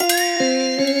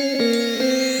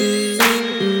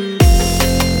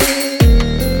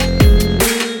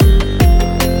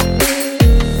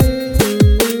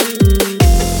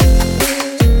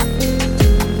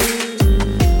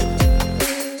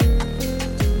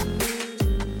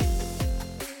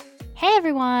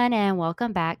everyone, and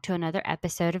welcome back to another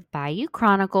episode of Bayou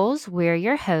Chronicles. We're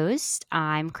your hosts.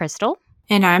 I'm Crystal,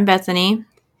 And I'm Bethany.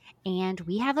 and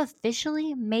we have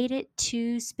officially made it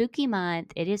to Spooky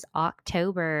Month. It is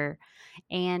October,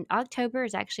 and October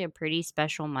is actually a pretty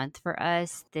special month for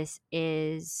us. This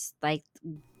is like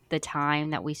the time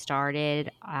that we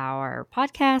started our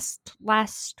podcast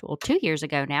 2 years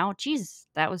ago now. Jeez,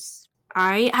 that was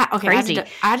crazy. I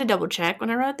had to double check when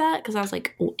I wrote that because I was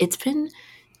like, it's been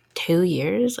 2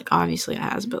 years. Like, obviously it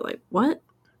has, but like, what?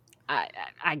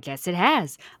 I guess it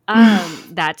has.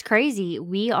 That's crazy.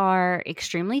 We are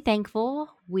extremely thankful.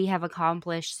 We have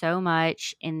accomplished so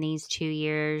much in these 2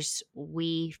 years.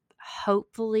 We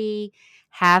hopefully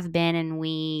have been, and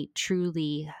we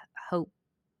truly hope,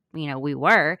 we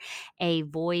were a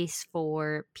voice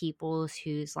for people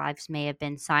whose lives may have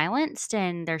been silenced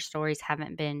and their stories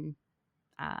haven't been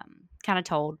kind of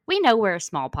told. We know we're a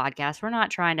small podcast. We're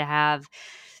not trying to have,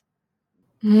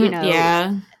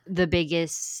 Yeah. the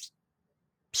biggest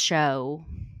show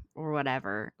or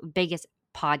whatever, biggest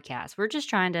podcast. We're just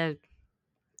trying to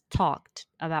talk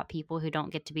about people who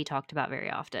don't get to be talked about very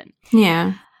often.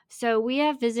 Yeah. So we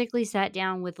have physically sat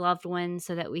down with loved ones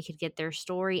so that we could get their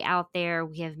story out there.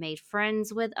 We have made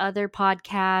friends with other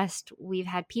podcasts. We've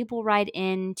had people write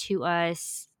in to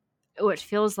us, what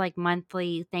feels like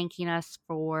monthly, thanking us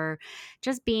for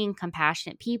just being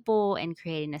compassionate people and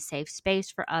creating a safe space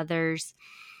for others.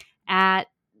 At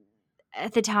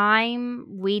the time,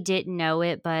 we didn't know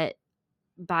it, but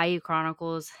Bayou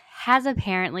Chronicles has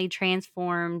apparently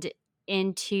transformed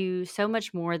into so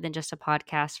much more than just a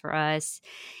podcast for us.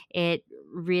 It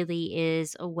really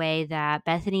is a way that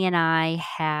Bethany and I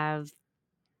have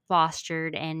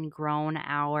fostered and grown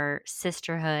our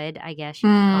sisterhood, I guess you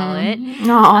could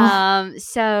call it.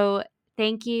 So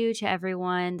thank you to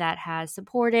everyone that has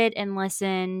supported and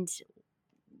listened.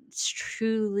 It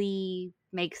truly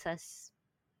makes us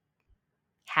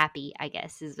happy, I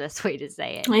guess is the best way to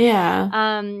say it.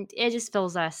 Yeah. It just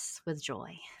fills us with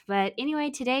joy. But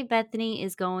anyway, today Bethany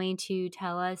is going to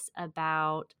tell us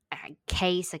about a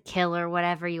case, a killer,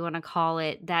 whatever you want to call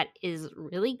it, that is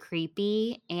really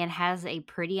creepy and has a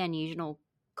pretty unusual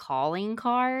calling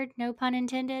card, no pun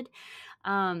intended.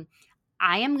 I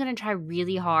am going to try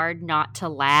really hard not to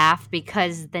laugh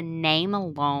because the name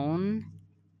alone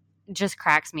just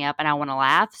cracks me up and I want to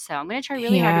laugh. So I'm going to try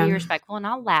really hard to be respectful and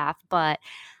not laugh, but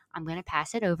I'm going to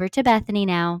pass it over to Bethany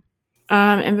now.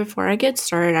 And before I get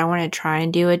started, I want to try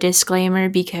and do a disclaimer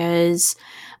because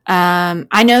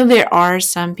I know there are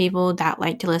some people that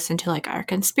like to listen to like our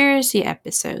conspiracy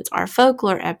episodes, our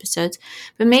folklore episodes,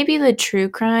 but maybe the true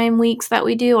crime weeks that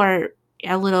we do are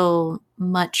a little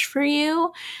much for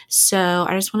you. So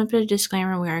I just want to put a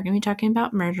disclaimer. We are going to be talking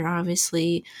about murder,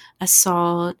 obviously,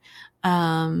 assault,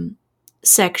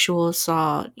 sexual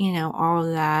assault, all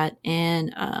of that.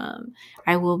 And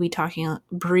I will be talking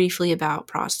briefly about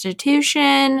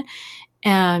prostitution,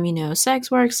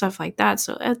 sex work, stuff like that.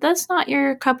 So if that's not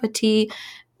your cup of tea,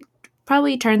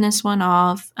 probably turn this one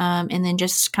off and then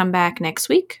just come back next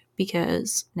week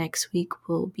because next week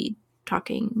we'll be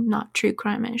talking not true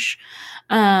crime-ish.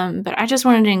 But I just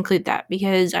wanted to include that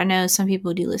because I know some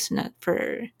people do listen to it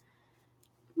for,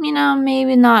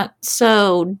 maybe not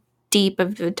so deep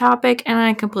of the topic, and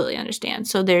I completely understand.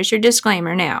 So there's your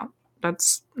disclaimer now.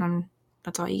 That's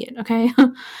all you get, okay?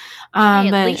 Hey,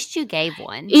 at least you gave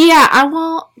one. Yeah, I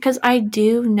will, because I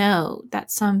do know that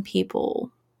some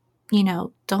people,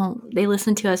 they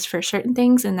listen to us for certain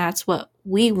things, and that's what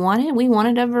we wanted. We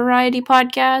wanted a variety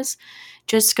podcast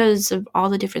just because of all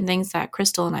the different things that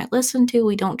Crystal and I listen to.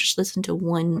 We don't just listen to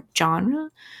one genre.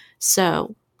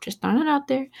 So just throwing it out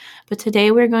there. But today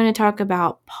we're going to talk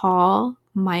about Paul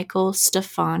Michael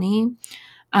Stefani,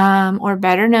 or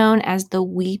better known as the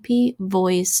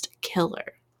Weepy-Voiced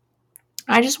Killer.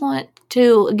 I just want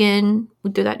to, again,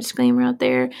 do that disclaimer out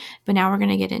there, but now we're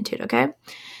going to get into it, okay?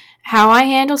 How I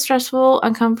handle stressful,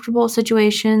 uncomfortable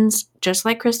situations, just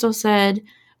like Crystal said,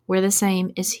 we're the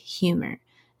same, is humor.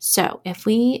 So if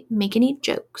we make any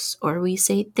jokes or we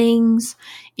say things,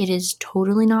 it is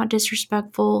totally not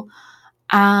disrespectful.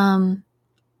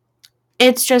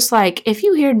 It's just like, if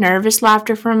you hear nervous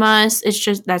laughter from us, it's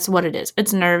just, that's what it is.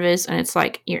 It's nervous and it's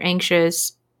like you're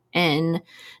anxious. And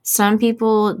some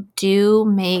people do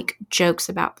make jokes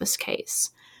about this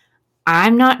case.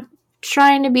 I'm not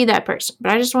trying to be that person,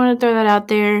 but I just want to throw that out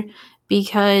there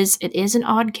because it is an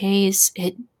odd case.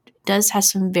 It does have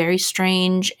some very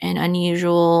strange and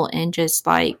unusual and just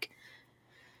like,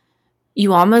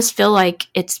 you almost feel like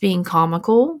it's being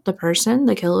comical, the person,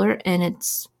 the killer, and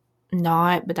it's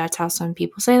not, but that's how some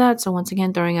people say that. So once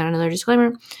again, throwing out another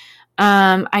disclaimer.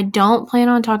 I don't plan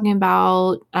on talking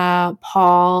about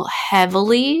Paul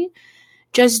heavily,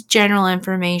 just general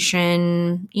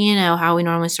information, how we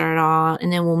normally start off,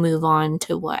 and then we'll move on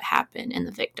to what happened in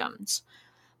the victims.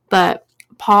 But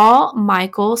Paul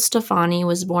Michael Stefani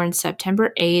was born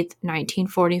September 8th,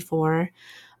 1944,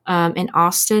 in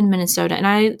Austin, Minnesota. And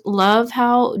I love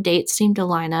how dates seem to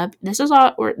line up. This is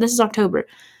October,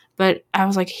 but I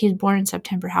was like, he's born in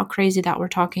September. How crazy that we're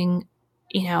talking,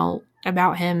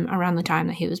 about him around the time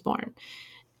that he was born.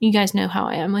 You guys know how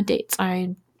I am with dates.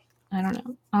 I don't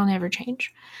know. I'll never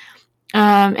change.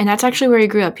 And that's actually where he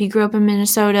grew up. He grew up in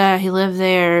Minnesota. He lived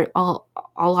there. A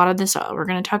lot of this we're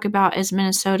going to talk about is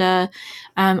Minnesota.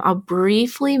 I'll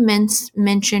briefly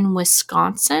mention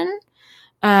Wisconsin,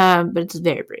 but it's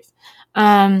very brief.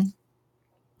 And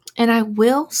I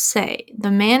will say the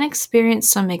man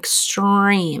experienced some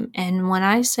extreme, and when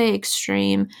I say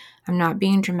extreme, I'm not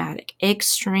being dramatic,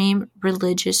 extreme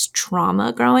religious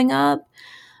trauma growing up.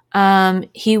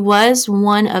 He was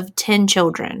one of 10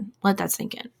 children. Let that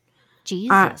sink in.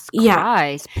 Jesus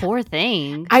Christ, poor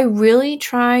thing. I really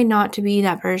try not to be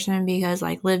that person because,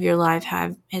 live your life,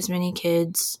 have as many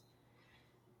kids,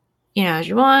 as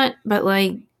you want. But,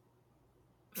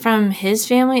 from his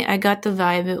family, I got the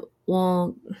vibe,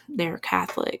 they're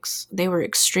Catholics. They were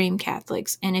extreme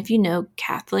Catholics. And if you know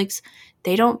Catholics,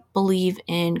 they don't believe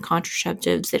in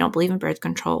contraceptives. They don't believe in birth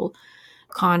control,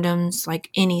 condoms,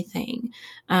 anything.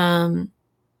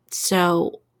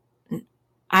 So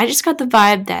I just got the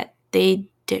vibe that they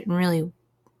didn't really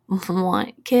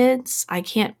want kids. I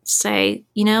can't say,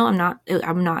 I'm not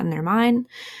in their mind,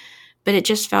 but it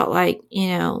just felt like,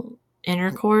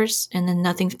 intercourse and then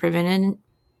nothing's prevented.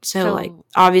 So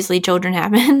obviously children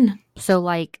happen. So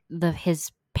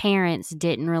his parents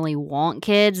didn't really want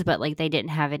kids, but they didn't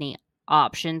have any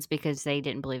options because they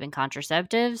didn't believe in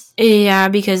contraceptives. Yeah,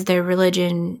 because their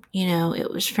religion,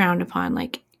 it was frowned upon.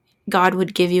 God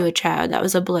would give you a child. That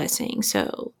was a blessing.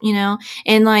 So,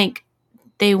 and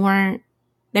they were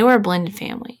a blended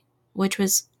family, which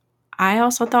was, I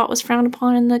also thought was frowned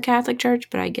upon in the Catholic Church,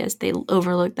 but I guess they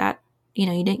overlooked that, you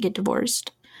didn't get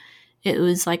divorced. It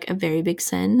was a very big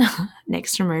sin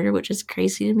next to murder, which is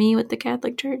crazy to me with the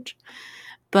Catholic Church.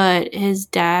 But his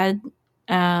dad,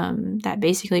 that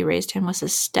basically raised him, was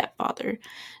his stepfather.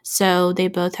 So they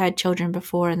both had children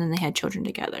before, and then they had children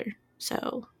together.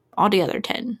 So altogether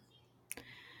 10.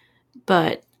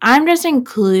 But I'm just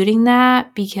including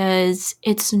that because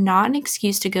it's not an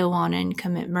excuse to go on and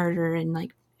commit murder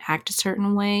and act a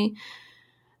certain way.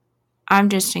 I'm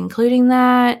just including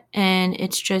that, and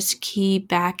it's just key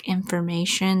back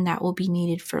information that will be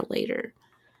needed for later.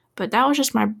 But that was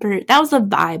just that was the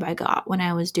vibe I got when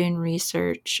I was doing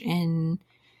research. And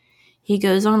he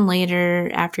goes on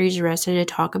later after he's arrested to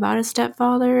talk about his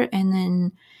stepfather, and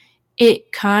then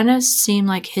it kind of seemed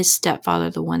like his stepfather,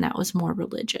 the one that was more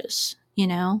religious,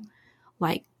 the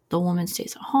woman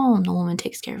stays at home, the woman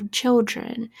takes care of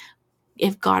children.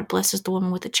 If God blesses the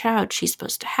woman with a child, she's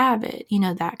supposed to have it,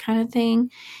 that kind of thing.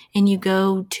 And you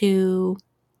go to,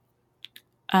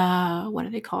 what do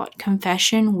they call it?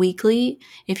 Confession weekly.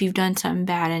 If you've done something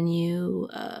bad and you,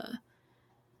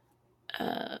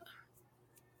 sorry,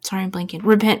 I'm blanking.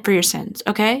 Repent for your sins,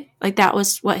 okay? That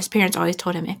was what his parents always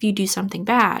told him. If you do something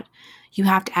bad, you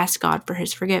have to ask God for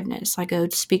his forgiveness. Go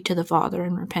speak to the Father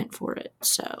and repent for it.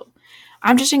 So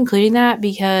I'm just including that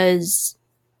because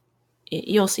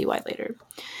you'll see why later.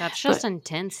 That's just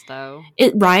intense, though.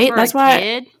 Right? For that's a why.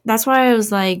 kid? That's why I was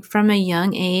from a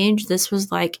young age, this was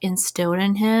instilled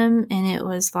in him, and it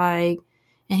was and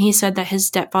he said that his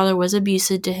stepfather was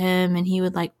abusive to him, and he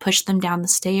would push them down the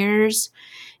stairs,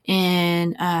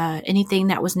 and anything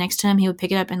that was next to him, he would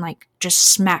pick it up and just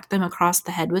smack them across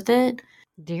the head with it.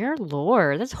 Dear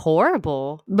Lord, that's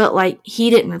horrible. But he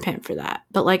didn't repent for that.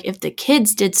 But if the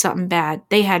kids did something bad,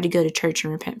 they had to go to church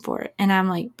and repent for it. And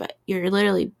I'm but you're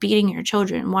literally beating your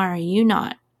children. Why are you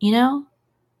not?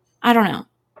 I don't know.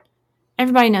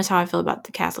 Everybody knows how I feel about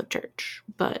the Catholic Church,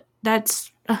 but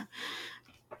that's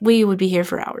we would be here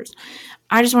for hours.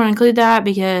 I just want to include that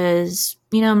because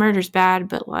murder's bad,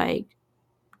 but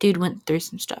dude went through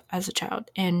some stuff as a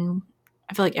child, and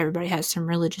I feel everybody has some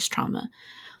religious trauma.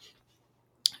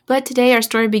 But today our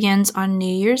story begins on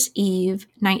New Year's Eve,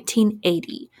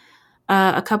 1980.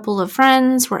 A couple of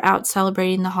friends were out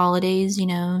celebrating the holidays,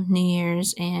 New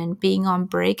Year's, and being on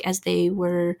break as they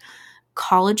were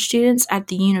college students at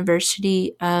the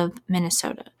University of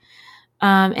Minnesota.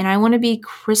 And I want to be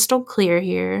crystal clear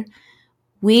here.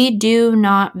 We do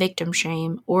not victim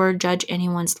shame or judge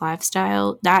anyone's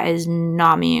lifestyle. That is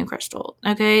not me and Crystal,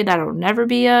 okay? That'll never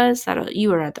be us.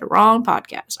 You are at the wrong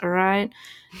podcast, all right?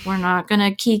 We're not going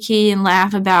to kiki and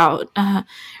laugh about,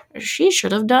 she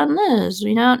should have done this,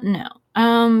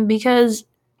 No. Because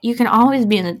you can always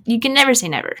be you can never say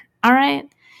never, all right?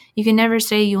 You can never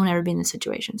say you'll never be in this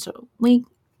situation. So we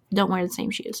don't wear the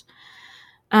same shoes.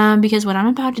 Because what I'm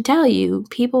about to tell you,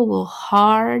 people will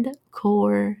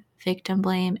hardcore victim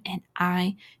blame, and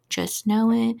I just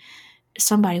know it.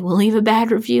 Somebody will leave a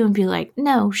bad review and be like,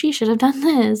 no, she should have done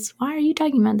this. Why are you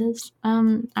talking about this?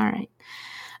 All right.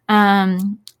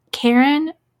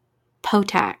 Karen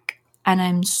Potak. And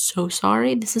I'm so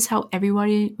sorry. This is how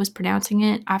everybody was pronouncing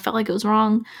it. I felt like it was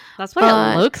wrong. That's what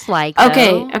it looks like,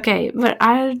 though. Okay. But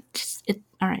all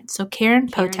right. So Karen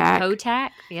Potak.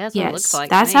 Potak? Yeah, that's what it looks like.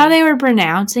 That's how they were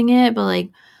pronouncing it. But, like,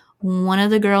 one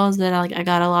of the girls that I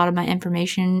got a lot of my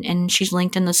information, and she's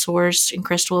linked in the source, and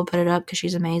Crystal will put it up because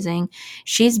she's amazing.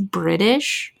 She's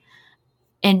British,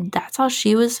 and that's how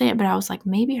she was saying it. But I was like,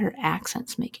 maybe her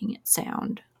accent's making it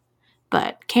sound.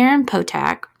 But Karen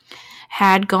Potak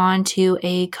had gone to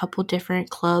a couple different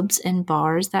clubs and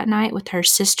bars that night with her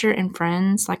sister and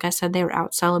friends. Like I said, they were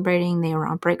out celebrating. They were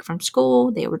on break from school.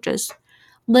 They were just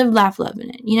live, laugh,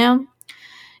 loving it,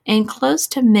 And close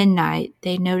to midnight,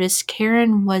 they noticed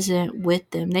Karen wasn't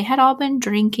with them. They had all been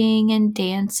drinking and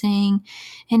dancing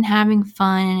and having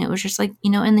fun. And it was just like,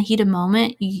 in the heat of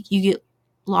moment, you get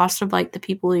lost of, like, the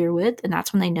people you're with. And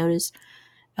that's when they notice,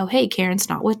 oh, hey, Karen's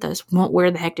not with us.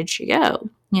 Where the heck did she go?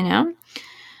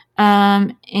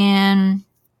 And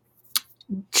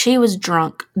she was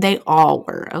drunk. They all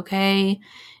were, okay?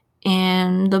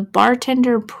 And the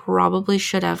bartender probably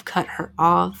should have cut her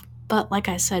off. But like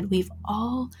I said, we've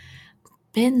all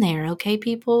been there, okay,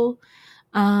 people?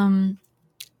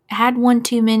 Had one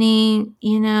too many,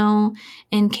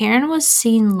 and Karen was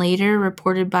seen later,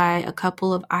 reported by a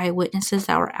couple of eyewitnesses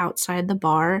that were outside the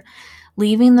bar,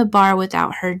 leaving the bar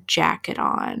without her jacket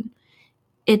on.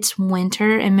 It's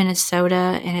winter in Minnesota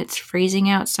and it's freezing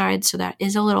outside, so that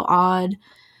is a little odd.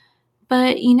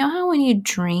 But you know how when you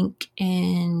drink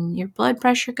and your blood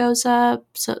pressure goes up?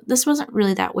 So this wasn't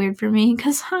really that weird for me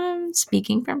because I'm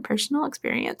speaking from personal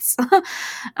experience.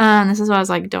 This is why I was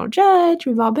like, don't judge.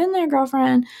 We've all been there,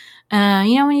 girlfriend.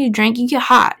 When you drink, you get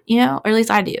hot, or at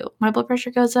least I do. My blood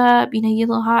pressure goes up, you get a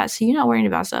little hot. So you're not worrying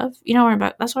about stuff. You don't worry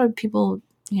about, that's why people,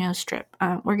 strip.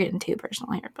 We're getting too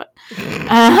personal here, but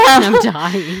I'm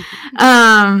dying.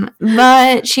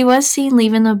 But she was seen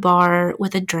leaving the bar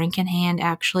with a drink in hand,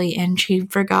 actually, and she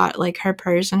forgot, like, her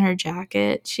purse and her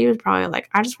jacket. She was probably like,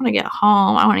 I just want to get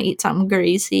home. I want to eat something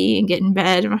greasy and get in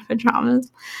bed in my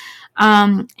pajamas.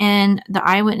 And the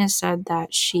eyewitness said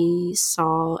that she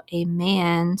saw a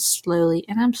man slowly,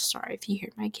 and I'm sorry if you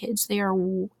hear my kids, they are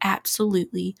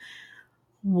absolutely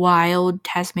wild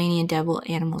Tasmanian devil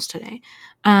animals today.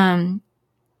 And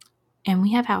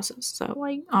we have houses, so,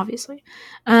 like, obviously.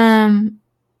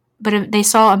 But they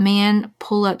saw a man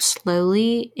pull up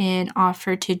slowly and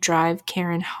offer to drive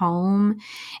Karen home.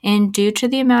 And due to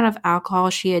the amount of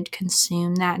alcohol she had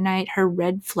consumed that night, her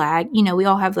red flag, we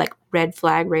all have, like, red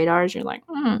flag radars. You're like,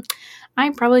 I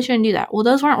probably shouldn't do that. Well,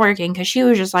 those weren't working because she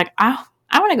was just like, I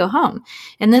want to go home.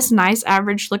 And this nice,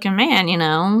 average-looking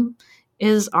man,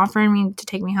 is offering me to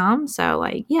take me home. So,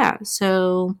 like, yeah.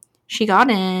 So she got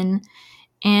in.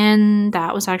 And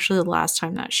that was actually the last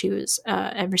time that she was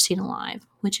ever seen alive,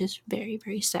 which is very,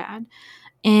 very sad.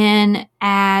 And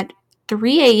at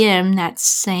 3 a.m. that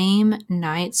same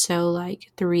night, so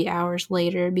like 3 hours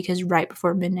later, because right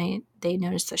before midnight, they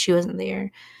noticed that she wasn't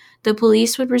there, the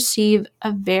police would receive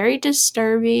a very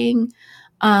disturbing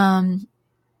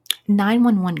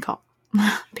 911 call,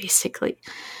 basically.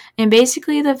 And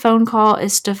basically the phone call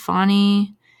is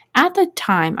Stefani. At the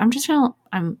time,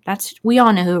 we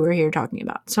all know who we're here talking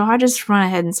about. So I just went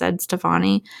ahead and said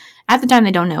Stefani. At the time,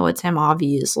 they don't know it's him,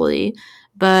 obviously.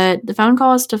 But the phone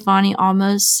call is Stefani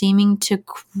almost seeming to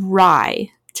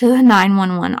cry to the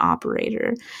 911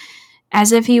 operator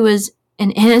as if he was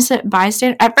an innocent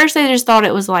bystander. At first, they just thought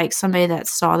it was like somebody that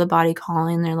saw the body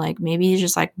calling. They're like, maybe he's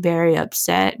just like very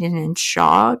upset and in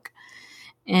shock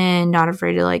and not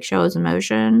afraid to like show his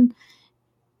emotion.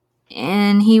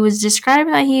 And he was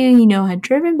describing that he, had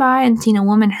driven by and seen a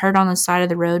woman hurt on the side of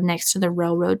the road next to the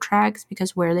railroad tracks,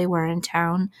 because where they were in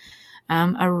town,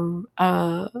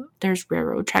 there's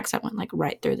railroad tracks that went like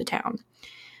right through the town.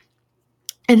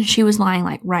 And she was lying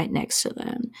like right next to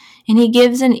them. And he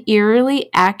gives an eerily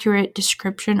accurate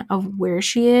description of where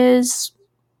she is,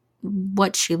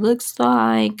 what she looks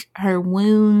like, her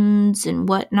wounds and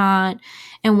whatnot.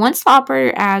 And once the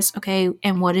operator asks, okay,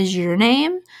 and what is your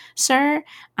name, sir?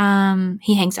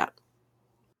 He hangs up.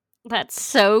 That's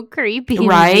so creepy,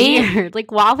 right? And weird.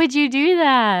 Like, why would you do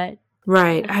that?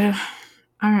 Right.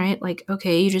 all right, like,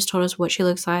 okay, you just told us what she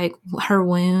looks like, her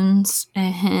wounds,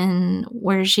 and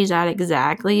where she's at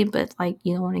exactly, but like,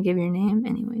 you don't want to give your name,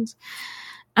 anyways.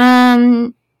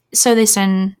 So they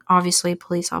send obviously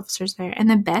police officers there, and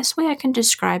the best way I can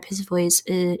describe his voice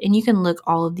is, and you can look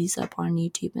all of these up on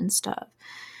YouTube and stuff.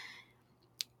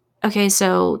 Okay,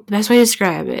 so the best way to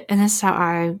describe it, and this is how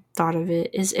I thought of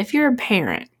it, is if you're a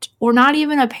parent, or not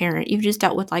even a parent, you've just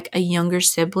dealt with like a younger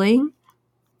sibling,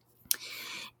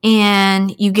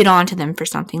 and you get on to them for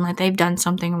something, like they've done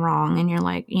something wrong, and you're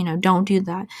like, don't do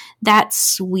that. That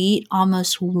sweet,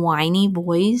 almost whiny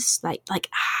voice, like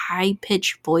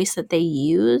high-pitched voice that they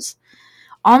use,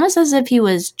 almost as if he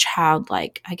was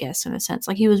childlike, I guess, in a sense,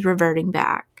 like he was reverting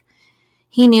back.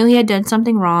 He knew he had done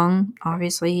something wrong.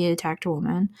 Obviously, he attacked a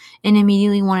woman and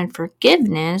immediately wanted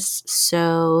forgiveness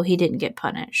so he didn't get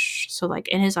punished. So, like,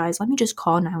 in his eyes, let me just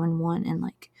call 911 and,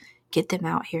 like, get them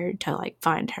out here to, like,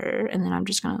 find her. And then I'm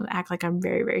just going to act like I'm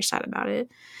very, very sad about it.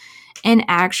 And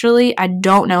actually, I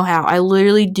don't know how. I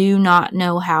literally do not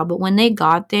know how. But when they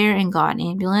got there and got an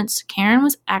ambulance, Karen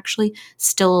was actually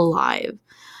still alive.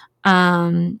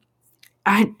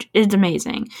 It's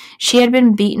amazing. She had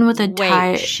been beaten with a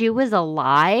tire. Wait, she was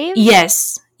alive?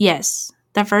 Yes.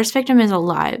 The first victim is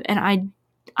alive, and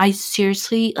I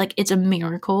seriously, like, it's a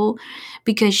miracle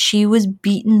because she was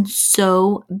beaten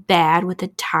so bad with a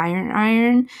tire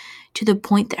iron to the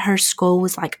point that her skull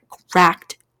was like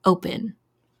cracked open.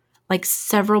 Like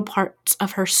several parts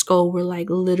of her skull were like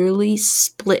literally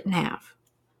split in half.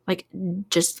 Like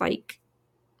just like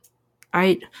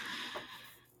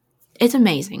it's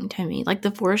amazing to me. Like the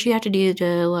force you have to do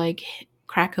to like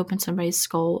crack open somebody's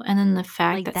skull, and then the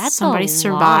fact Like, that somebody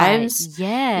survives.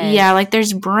 Yes. Yeah, like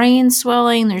there's brain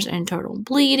swelling, there's internal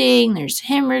bleeding, there's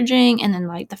hemorrhaging, and then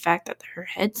like the fact that her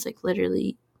head's like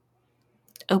literally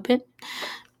open.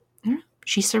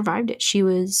 She survived it. She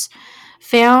was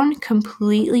found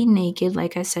completely naked,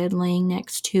 like I said, laying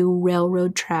next to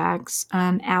railroad tracks,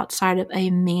 outside of a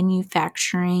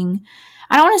manufacturing,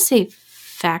 I don't want to say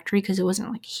factory because it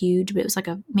wasn't like huge, but it was like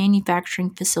a manufacturing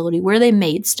facility where they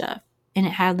made stuff, and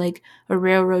it had like a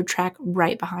railroad track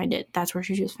right behind it. That's where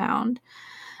she was found.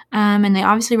 And they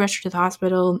obviously rushed her to the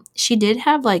hospital. She did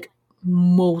have like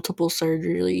multiple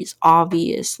surgeries,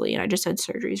 obviously, and I just said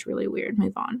surgeries, really weird.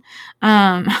 Move on.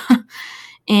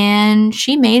 And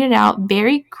she made it out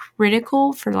very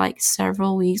critical for like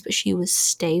several weeks, but she was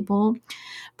stable.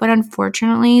 But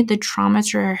unfortunately, the trauma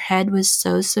to her head was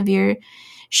so severe,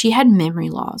 she had memory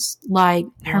loss. Like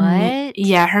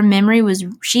her memory was,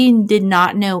 she did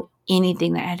not know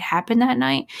anything that had happened that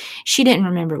night. She didn't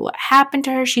remember what happened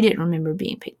to her. She didn't remember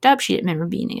being picked up. She didn't remember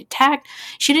being attacked.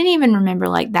 She didn't even remember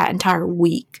like that entire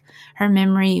week. Her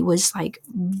memory was like,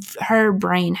 her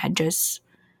brain had just,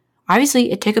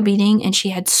 obviously it took a beating, and she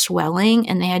had swelling,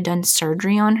 and they had done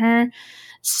surgery on her.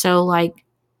 So like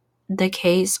the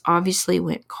case obviously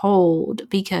went cold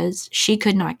because she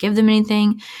could not give them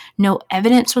anything. No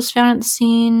evidence was found at the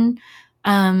scene.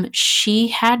 She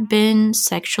had been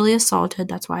sexually assaulted.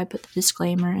 That's why I put the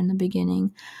disclaimer in the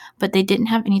beginning. But they didn't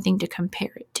have anything to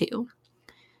compare it to.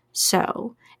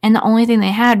 So, and the only thing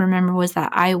they had, remember, was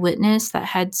that eyewitness that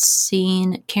had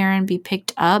seen Karen be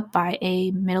picked up by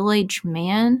a middle-aged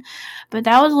man. But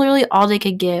that was literally all they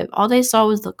could give. All they saw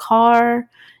was the car.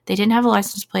 They didn't have a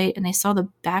license plate, and they saw the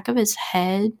back of his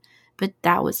head, but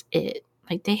that was it.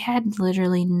 Like, they had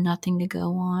literally nothing to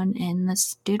go on, and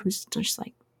this dude was just,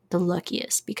 like, the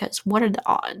luckiest, because what are the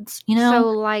odds, you know? So,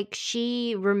 like,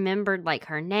 she remembered, like,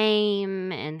 her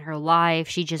name and her life.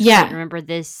 She just couldn't remember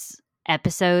this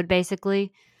episode,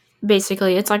 basically?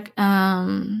 Basically, it's like,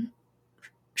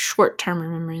 short-term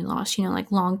memory loss, you know,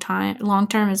 like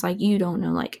long-term is like, you don't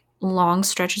know, like, long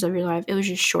stretches of your life. It was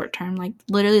just short-term, like,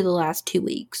 literally the last 2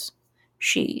 weeks.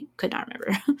 She could not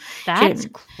remember. That's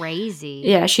crazy.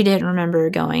 Yeah, she didn't remember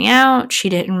going out. She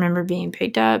didn't remember being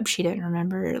picked up. She didn't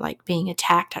remember, like, being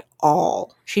attacked at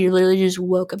all. She literally just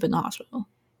woke up in the hospital.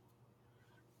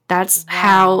 That's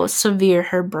how severe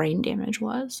her brain damage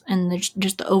was, and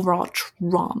just the overall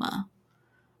trauma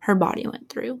her body went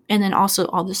through, and then also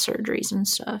all the surgeries and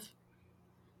stuff.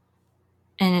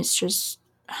 And it's just,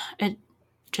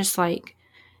 like,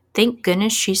 thank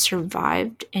goodness she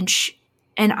survived.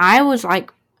 And I was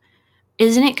like,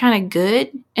 isn't it kind of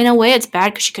good? In a way, it's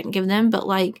bad because she couldn't give them, but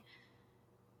like,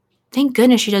 thank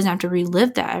goodness she doesn't have to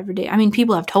relive that every day. I mean,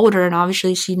 people have told her, and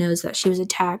obviously she knows that she was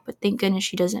attacked, but thank goodness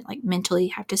she doesn't like mentally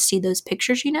have to see those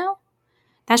pictures, you know?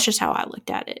 That's just how I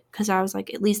looked at it, because I was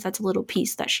like, at least that's a little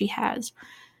piece that she has.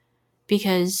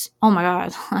 Because, oh my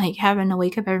God, like, having to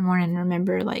wake up every morning and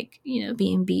remember, like, you know,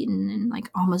 being beaten and, like,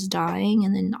 almost dying,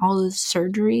 and then all those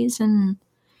surgeries, and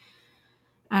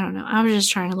I don't know. I was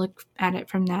just trying to look at it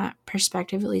from that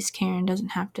perspective. At least Karen doesn't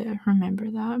have to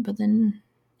remember that, but then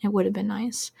it would have been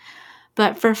nice.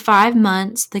 But for 5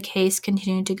 months, the case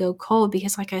continued to go cold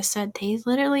because, like I said, they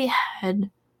literally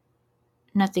had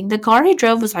nothing. The car he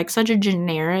drove was like such a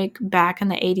generic back in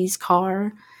the 80s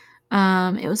car.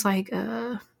 It was like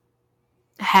a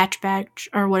hatchback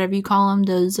or whatever you call them.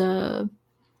 Those, what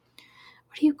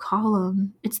do you call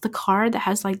them? It's the car that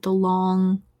has like the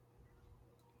long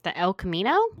El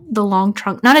Camino? The long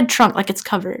trunk. Not a trunk, like it's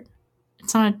covered.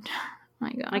 It's not a, oh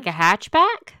my god. Like a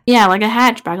hatchback? Yeah, like a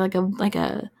hatchback, like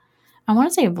a, I want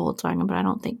to say a Volkswagen, but I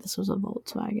don't think this was a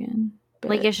Volkswagen. But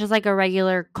Like it's just like a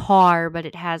regular car, but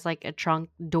it has like a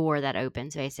trunk door that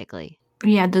opens, basically.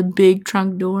 yeah, the big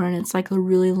trunk door, and it's like a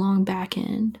really long back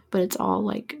end, but it's all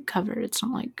like covered. It's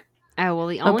not like. Oh, well,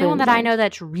 the only one that I know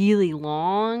that's really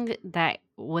long that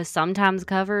was sometimes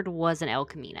covered was an El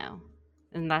Camino.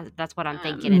 And that's what I'm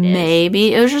thinking it is.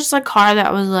 Maybe. It was just a car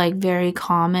that was like very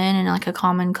common and like a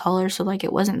common color, so like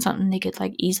it wasn't something they could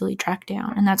like easily track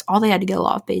down. And that's all they had to go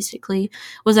off basically,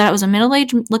 was that it was a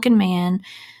middle-aged looking man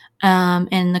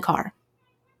in the car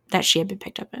that she had been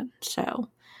picked up in. So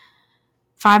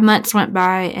 5 months went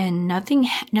by and nothing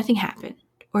happened,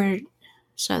 or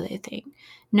so they think.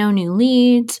 No new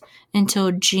leads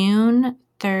until June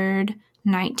 3rd,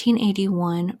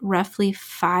 1981. Roughly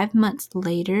 5 months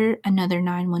later, another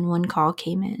 911 call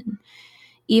came in.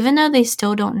 Even though they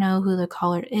still don't know who the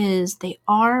caller is, they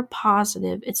are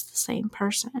positive it's the same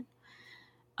person.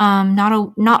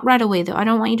 Not right away though. I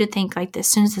don't want you to think like this.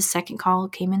 As soon as the second call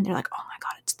came in, they're like, "Oh my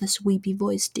god, it's this weepy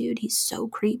voice dude. He's so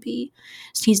creepy.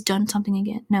 He's done something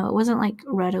again." No, it wasn't like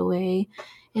right away.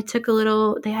 It took a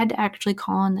little. They had to actually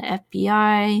call in the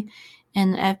FBI,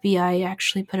 and the FBI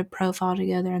actually put a profile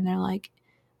together, and they're like,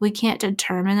 "We can't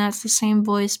determine that's the same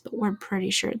voice, but we're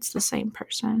pretty sure it's the same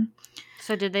person."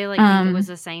 So did they like think it was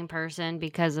the same person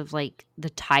because of like the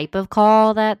type of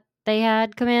call that they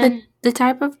had come in? The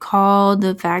type of call,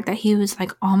 the fact that he was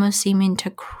like almost seeming to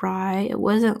cry, it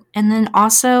wasn't. And then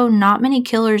also, not many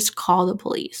killers call the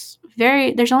police.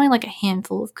 There's only like a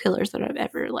handful of killers that I've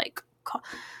ever like called.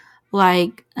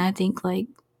 Like, I think like,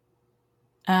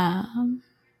 well,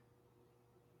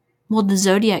 the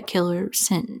Zodiac killer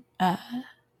sent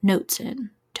notes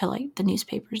in to like the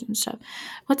newspapers and stuff.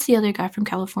 What's the other guy from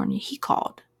California? He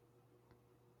called.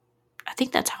 I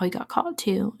think that's how he got caught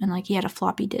too. And like he had a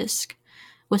floppy disk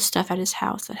with stuff at his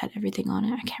house that had everything on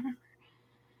it. I can't remember.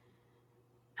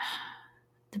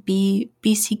 The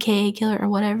BCK killer or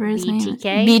whatever his name is.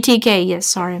 BTK. Yes,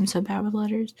 sorry, I'm so bad with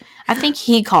letters. I think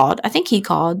he called.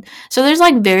 So there's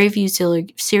like very few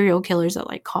serial killers that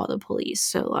like call the police.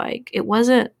 So like it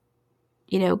wasn't,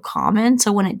 common.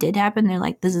 So when it did happen, they're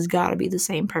like, this has got to be the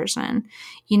same person,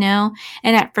 And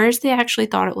at first they actually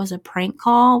thought it was a prank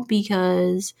call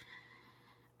because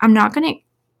I'm not going to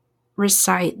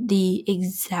recite the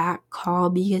exact call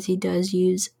because he does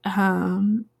use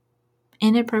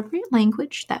inappropriate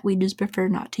language that we just prefer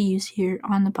not to use here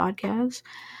on the podcast.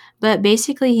 But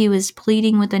basically he was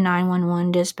pleading with the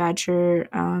 911 dispatcher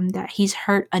that he's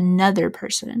hurt another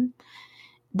person,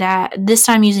 that this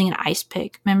time using an ice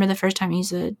pick. Remember the first time he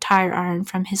used a tire iron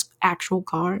from his actual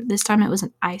car? This time it was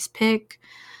an ice pick.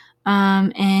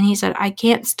 And he said, "I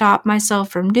can't stop myself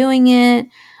from doing it.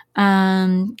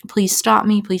 Please stop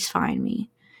me, please find me."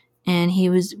 And he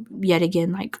was yet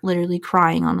again like literally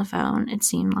crying on the phone, it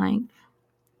seemed like.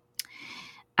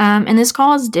 And this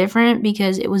call is different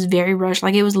because it was very rushed.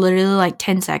 Like it was literally like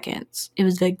 10 seconds. It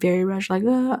was like very rushed. Like,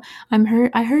 I'm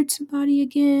hurt. I hurt somebody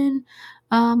again.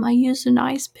 I used an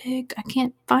ice pick. I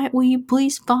can't find. Will you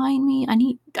please find me?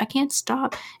 I can't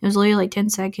stop. It was literally like 10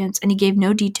 seconds, and he gave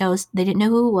no details. They didn't know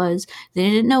who it was. They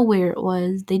didn't know where it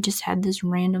was. They just had this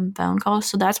random phone call.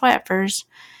 So that's why at first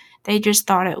they just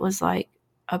thought it was like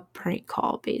a prank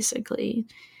call, basically.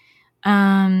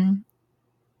 So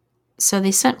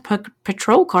they sent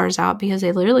patrol cars out because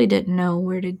they literally didn't know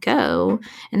where to go,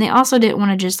 and they also didn't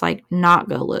want to just like not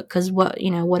go look because what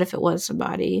if it was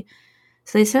somebody?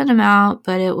 So they sent them out,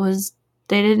 but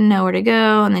they didn't know where to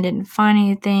go and they didn't find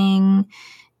anything.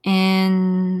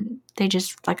 And they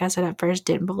just, like I said, at first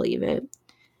didn't believe it.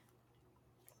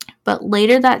 But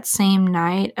later that same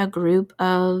night, a group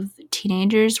of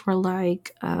teenagers were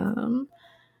like,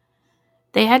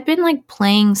 they had been like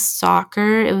playing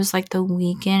soccer. It was like the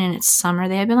weekend and it's summer.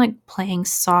 They had been like playing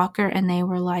soccer and they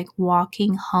were like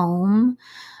walking home.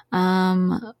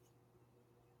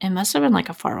 It must have been like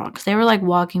a far walk because they were like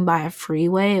walking by a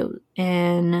freeway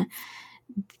and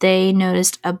they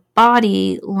noticed a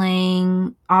body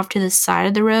laying off to the side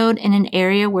of the road in an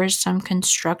area where some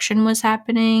construction was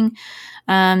happening.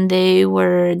 The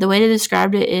way they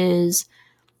described it is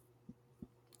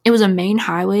it was a main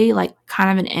highway, like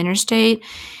kind of an interstate,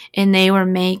 and they were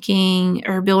making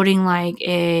or building like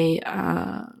a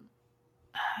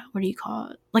what do you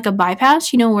call it? Like a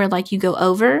bypass, where like you go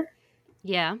over.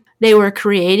 Yeah. They were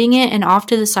creating it, and off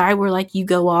to the side where like you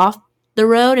go off the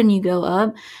road and you go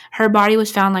up, her body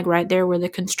was found like right there where the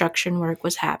construction work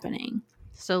was happening.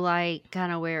 So like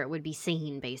kind of where it would be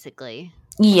seen, basically.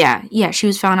 Yeah, she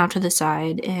was found off to the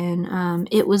side, and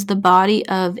it was the body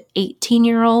of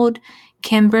 18-year-old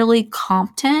Kimberly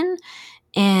Compton.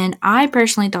 And I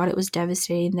personally thought it was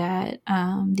devastating that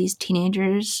these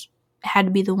teenagers had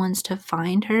to be the ones to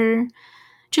find her,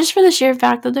 just for the sheer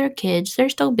fact that they're kids. They're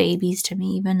still babies to me,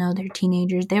 even though they're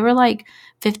teenagers. They were like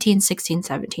 15, 16,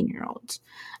 17-year-olds,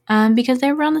 because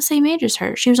they were around the same age as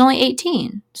her. She was only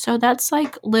 18. So that's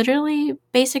like literally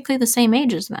basically the same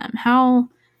age as them.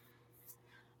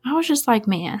 I was just like,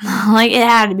 man, like it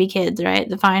had to be kids, right?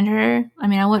 To find her. I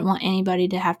mean, I wouldn't want anybody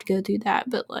to have to go through that,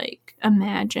 but like,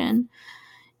 imagine.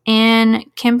 And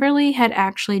Kimberly had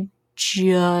actually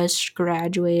just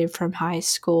graduated from high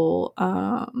school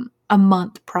a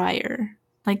month prior.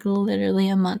 Like literally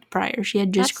a month prior. She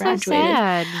had just That's graduated. so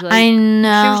sad. Like, I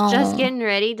know. She was just getting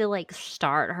ready to like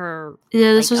start her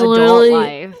this was adult literally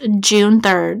life. June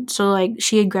 3rd. So like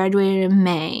she had graduated in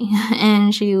May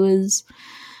and she was,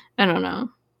 I don't know.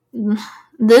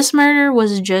 This murder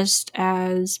was just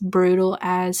as brutal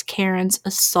as Karen's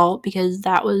assault, because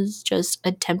that was just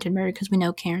attempted murder, because we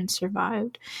know Karen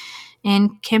survived.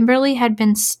 And Kimberly had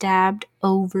been stabbed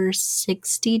over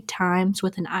 60 times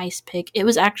with an ice pick. It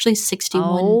was actually 61.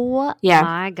 Oh, yeah,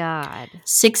 my God.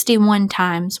 61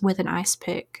 times with an ice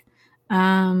pick.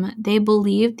 They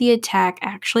believe the attack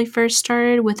actually first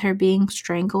started with her being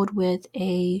strangled with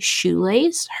a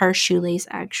shoelace. Her shoelace,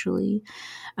 actually.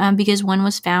 Because one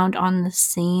was found on the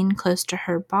scene close to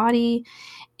her body,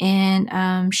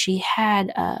 and she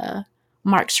had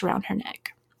marks around her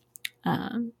neck,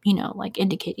 like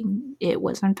indicating it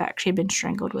was, in fact, she had been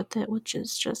strangled with it, which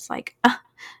is just like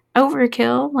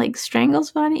overkill. Like, strangle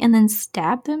somebody and then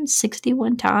stab them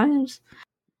 61 times.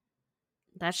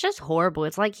 That's just horrible.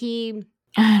 It's like I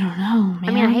don't know, man.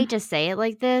 I mean, I hate to say it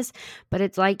like this, but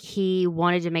it's like he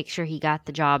wanted to make sure he got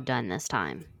the job done this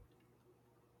time.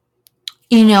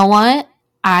 You know what?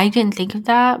 I didn't think of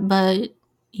that, but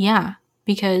yeah,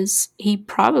 because he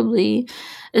probably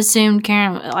assumed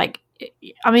Karen, like,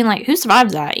 I mean, like, who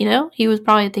survives that, He was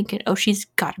probably thinking, oh, she's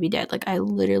got to be dead. Like, I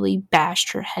literally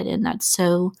bashed her head in. That's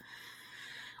so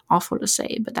awful to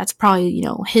say, but that's probably,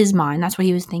 his mind. That's what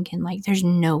he was thinking. Like, there's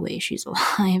no way she's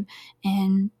alive.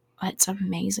 And it's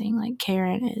amazing. Like,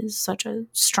 Karen is such a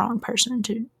strong person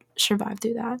to survive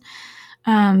through that.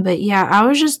 But yeah,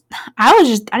 I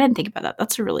didn't think about that.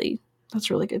 That's a really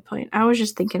good point. I was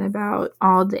just thinking about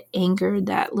all the anger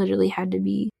that literally had to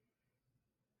be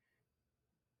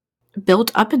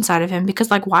built up inside of him, because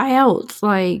like, why else?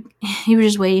 Like, he was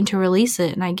just waiting to release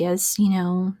it. And I guess,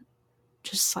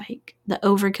 just like the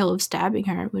overkill of stabbing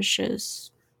her was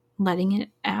just letting it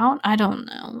out. I don't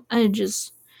know. It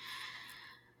just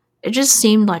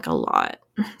seemed like a lot.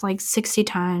 Like 60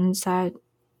 times that.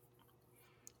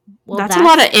 Well, that's a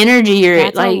lot of energy.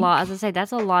 That's like, a lot. As I say,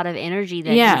 that's a lot of energy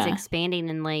that he's expanding,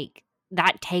 and like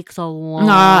that takes a long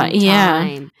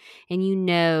time. And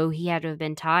he had to have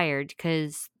been tired,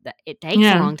 because it takes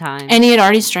a long time. And he had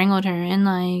already strangled her, and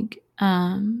like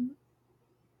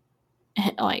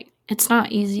it's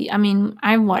not easy. I mean,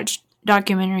 I've watched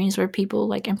documentaries where people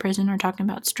like in prison are talking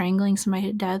about strangling somebody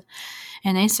to death,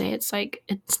 and they say it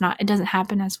doesn't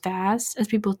happen as fast as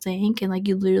people think, and like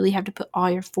you literally have to put all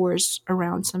your force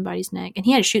around somebody's neck. And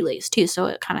he had a shoelace too, so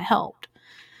it kind of helped.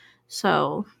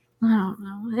 So I don't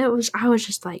know. I was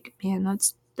just like, man,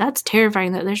 that's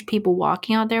terrifying that there's people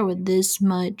walking out there with this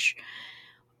much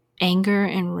anger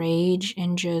and rage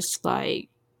and just like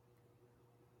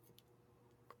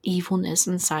evilness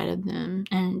inside of them,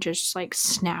 and just like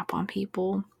snap on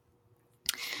people.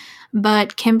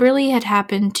 But Kimberly had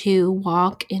happened to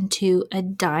walk into a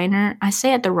diner. I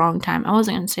say at the wrong time. I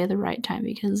wasn't going to say the right time,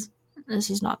 because this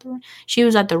is not the right. She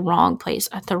was at the wrong place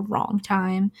at the wrong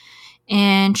time.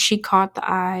 And she caught the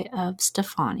eye of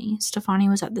Stefani. Stefani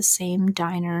was at the same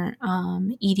diner,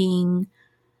 eating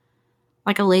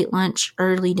like a late lunch,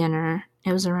 early dinner.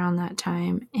 It was around that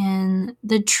time. And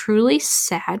the truly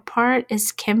sad part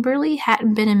is Kimberly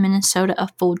hadn't been in Minnesota a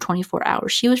full 24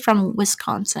 hours. She was from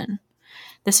Wisconsin.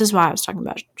 This is why I was talking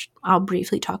about, I'll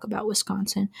briefly talk about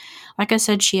Wisconsin. Like I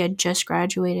said, she had just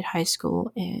graduated high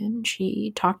school, and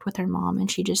she talked with her mom,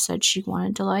 and she just said she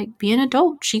wanted to like be an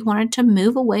adult. She wanted to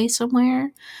move away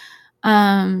somewhere.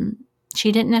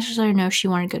 she didn't necessarily know if she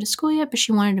wanted to go to school yet, but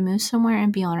she wanted to move somewhere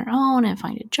and be on her own and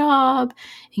find a job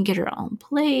and get her own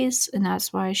place. And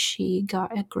that's why she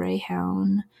got a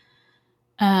Greyhound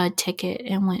ticket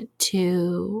and went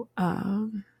to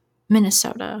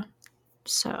Minnesota.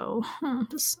 So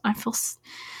I feel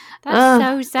That's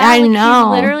so sad. I Like, know.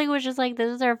 she literally was just like,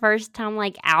 this is her first time,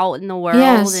 like, out in the world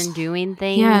Yes. and doing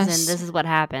things, Yes. and this is what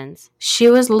happens. She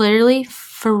was literally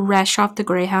fresh off the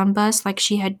Greyhound bus. Like,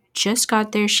 she had just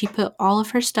got there. She put all of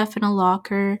her stuff in a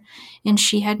locker, and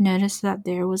she had noticed that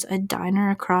there was a diner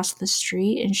across the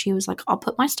street, and she was like, I'll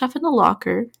put my stuff in the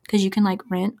locker, because you can, like,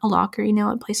 rent a locker, you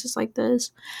know, at places like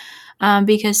this.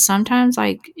 Because sometimes,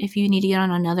 like, if you need to get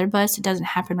on another bus, it doesn't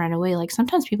happen right away. Like,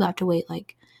 sometimes people have to wait,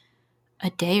 like, a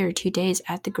day or 2 days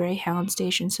at the Greyhound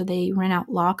station, so they rent out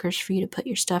lockers for you to put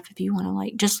your stuff if you want to,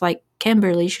 like, just like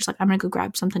Kimberly, she's like, I'm gonna go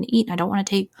grab something to eat, and I don't want to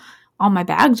take all my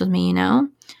bags with me, you know?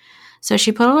 So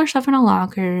she put all her stuff in a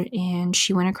locker, and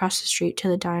she went across the street to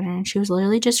the diner, and she was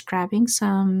literally just grabbing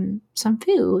some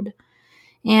food.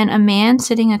 And a man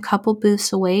sitting a couple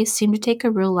booths away seemed to take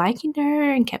a real liking to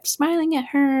her and kept smiling at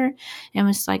her and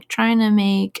was, like, trying to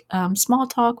make small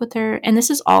talk with her. And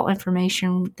this is all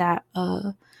information that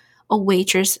a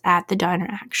waitress at the diner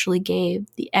actually gave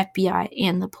the FBI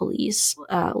and the police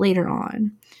later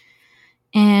on.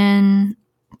 And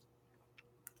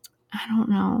I don't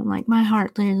know, like, my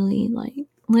heart literally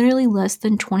less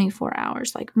than 24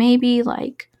 hours, like, maybe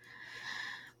like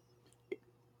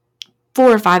 4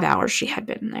 or 5 hours she had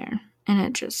been there. And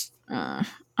it just, I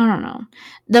don't know.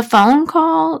 The phone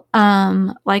call,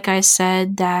 like I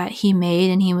said, that he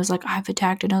made, and he was like, I've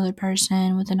attacked another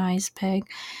person with an ice pick.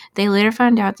 They later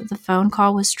found out that the phone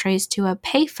call was traced to a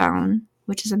payphone,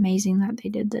 which is amazing that they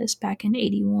did this back in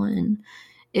 81.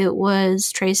 It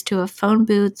was traced to a phone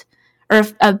booth, or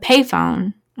a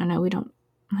payphone. I know we don't,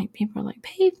 like, people are like,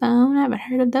 payphone? I haven't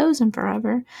heard of those in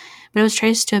forever. But it was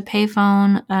traced to a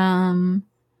payphone,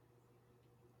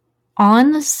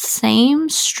 on the same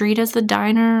street as the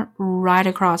diner, right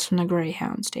across from the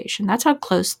Greyhound station. That's how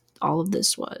close all of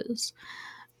this was.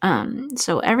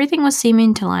 So everything was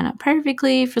seeming to line up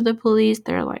perfectly for the police.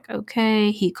 They're like,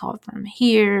 okay, he called from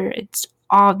here. It's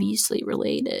obviously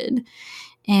related.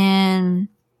 And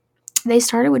they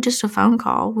started with just a phone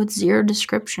call with zero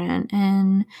description.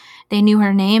 And they knew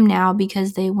her name now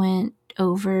because they went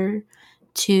over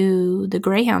to the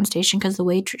Greyhound station, because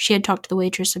she had talked to the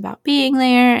waitress about being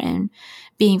there and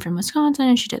being from Wisconsin,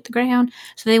 and she took the Greyhound.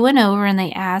 So they went over and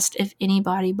they asked if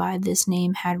anybody by this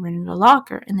name had rented a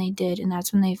locker, and they did. And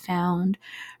that's when they found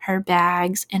her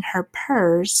bags and her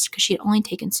purse, because she had only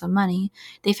taken some money.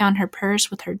 They found her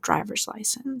purse with her driver's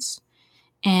license,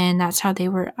 and that's how they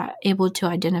were able to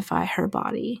identify her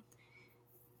body.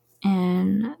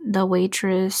 And the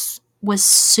waitress was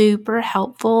super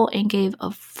helpful and gave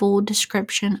a full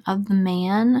description of the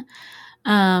man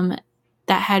that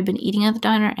had been eating at the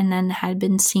diner and then had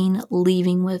been seen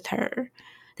leaving with her.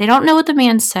 They don't know what the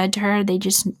man said to her.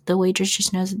 The waitress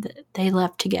just knows that they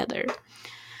left together.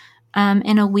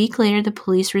 And a week later, the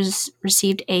police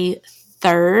received a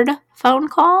third phone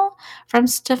call from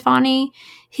Stefani.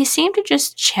 He seemed to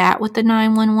just chat with the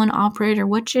 911 operator,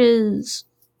 which is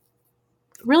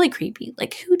really creepy.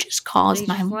 Like, who just calls They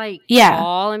just, like,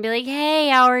 call and be like, hey,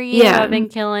 how are you? Yeah. I've been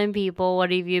killing people.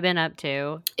 What have you been up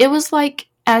to? It was like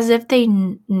as if they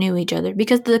knew each other,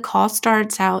 because the call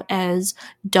starts out as,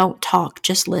 don't talk,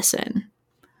 just listen.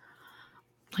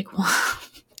 Like, what?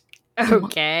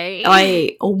 Okay.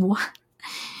 Like, what?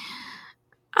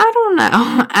 I don't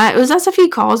know. It was as if he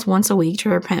calls once a week to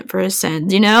repent for his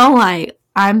sins, you know? Like,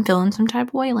 I'm feeling some type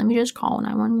of way. Let me just call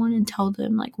 911 and tell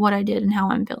them, like, what I did and how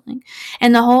I'm feeling.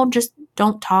 And the whole just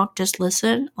don't talk, just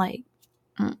listen. Like,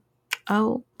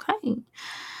 okay.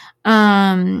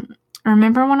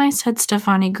 Remember when I said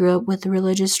Stefani grew up with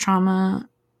religious trauma,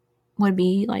 would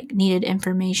be, like, needed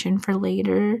information for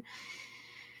later?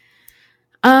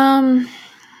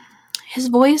 His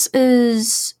voice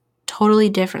is totally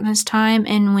different this time,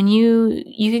 and when you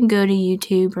can go to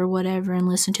YouTube or whatever and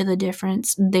listen to the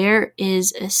difference, there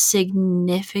is a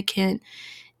significant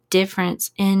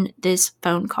difference in this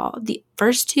phone call. The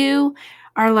first two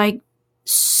are, like,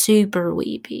 super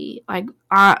weepy, like,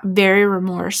 very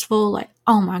remorseful, like,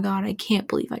 oh my god, I can't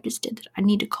believe I just did that. I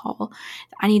need to call.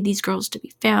 I need these girls to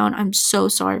be found. I'm so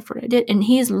sorry for what I did. And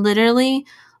he's literally,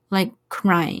 like,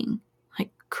 crying,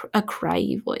 like a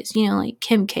cryy voice, you know, like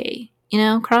Kim K, you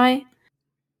know, cry.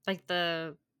 Like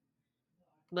kind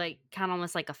of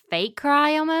almost like a fake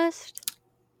cry almost.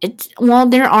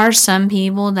 there are some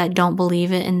people that don't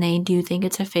believe it and they do think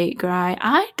it's a fake cry.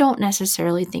 I don't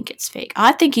necessarily think it's fake.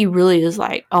 I think he really is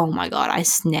like, oh my God, I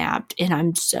snapped and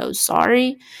I'm so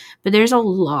sorry. But there's a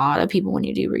lot of people when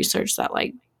you do research that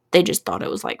like, they just thought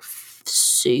it was like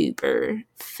super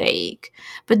fake.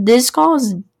 But this call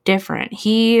is different.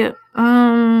 Yeah,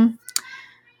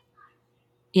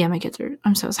 my kids are,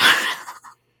 I'm so sorry.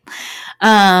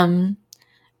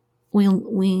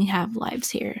 We have lives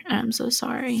here, and I'm so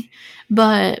sorry.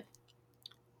 But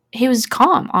he was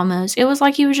calm almost. It was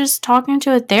like he was just talking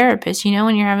to a therapist, you know,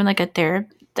 when you're having like a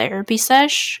therapy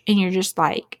sesh and you're just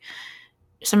like,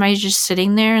 somebody's just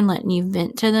sitting there and letting you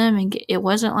vent to them. And it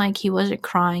wasn't like he wasn't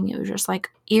crying. It was just like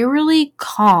eerily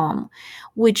calm,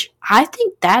 which I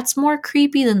think that's more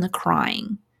creepy than the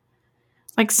crying.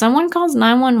 Like someone calls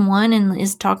 911 and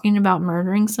is talking about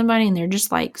murdering somebody and they're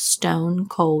just like stone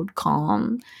cold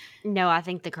calm. No, I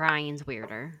think the crying's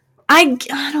weirder. I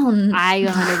don't. I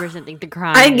 100% think the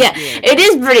crying. Is weirder. It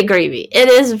is pretty creepy. It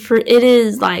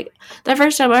is like the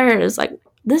first time I heard it was like,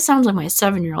 this sounds like my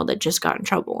 7-year-old that just got in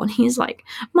trouble, and he's like,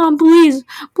 "Mom, please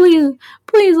let me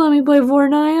play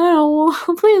Fortnite. I don't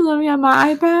want. Please let me have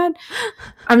my iPad."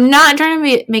 I'm not trying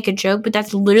to make a joke, but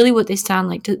that's literally what they sound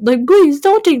like. Like, please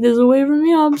don't take this away from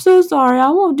me. I'm so sorry. I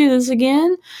won't do this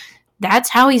again. That's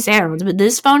how he sounds. But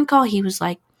this phone call, he was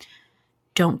like,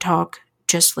 "Don't talk,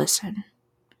 just listen.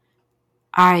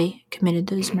 I committed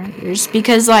those murders,"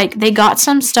 because like they got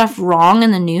some stuff wrong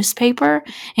in the newspaper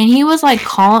and he was like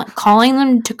calling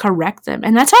them to correct them,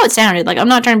 and that's how it sounded. Like, I'm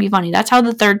not trying to be funny, that's how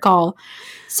the third call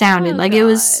sounded. Like, God. It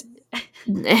was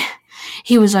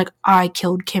he was like, "I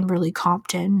killed Kimberly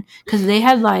Compton," because they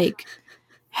had I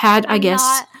guess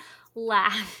not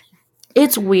laugh.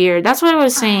 It's weird. That's what I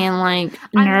was saying. Like,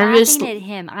 nervous. I'm laughing at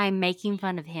him. I'm making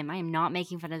fun of him. I am not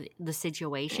making fun of the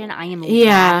situation. I am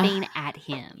laughing at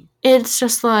him. It's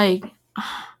just like,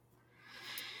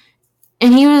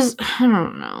 and he was, I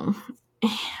don't know.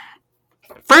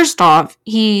 First off,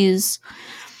 he's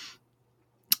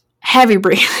heavy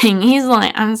breathing. He's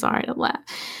like, I'm sorry to laugh.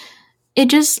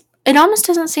 It almost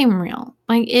doesn't seem real.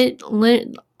 Like,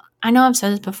 I know I've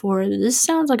said this before, but this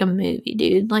sounds like a movie,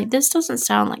 dude. Like, this doesn't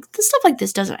sound like, this stuff like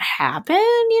this doesn't happen,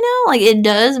 you know? Like, it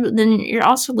does, but then you're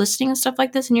also listening to stuff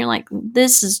like this, and you're like,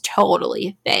 this is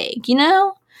totally fake, you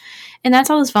know? And that's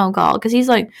how this phone call, because he's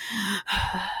like,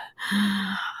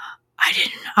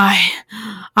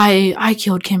 I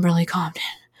killed Kimberly Compton.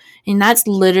 And that's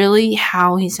literally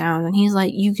how he sounds. And he's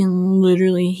like, you can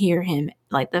literally hear him.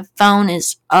 Like, the phone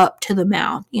is up to the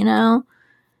mouth, you know?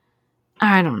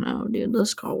 I don't know, dude.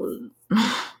 This call was...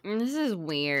 This is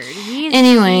weird.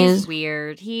 He's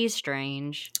weird. He's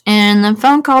strange. And the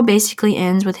phone call basically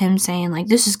ends with him saying, like,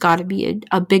 this has got to be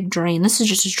a big dream. This is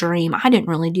just a dream. I didn't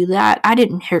really do that. I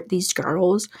didn't hurt these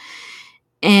girls.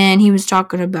 And he was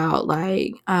talking about,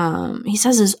 like, he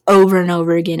says this over and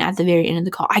over again at the very end of the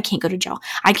call. I can't go to jail.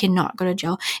 I cannot go to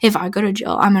jail. If I go to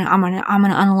jail, I'm gonna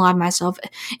unalive myself.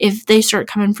 If they start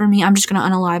coming for me, I'm just gonna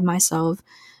unalive myself.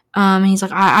 He's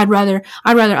like, I'd rather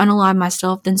unalive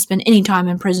myself than spend any time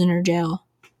in prison or jail.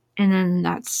 And then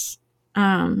that's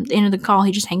the end of the call.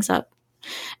 He just hangs up.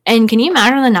 And can you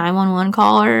imagine the 911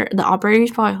 caller, the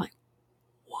operator's probably like,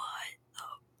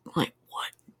 what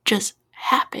just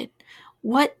happened?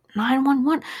 What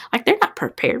 911? Like, they're not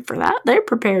prepared for that. They're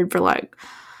prepared for like,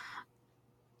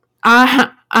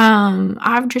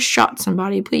 I've just shot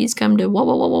somebody. Please come to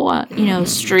what, you know,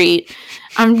 street.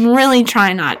 I'm really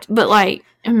trying not to, but like,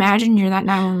 imagine you're that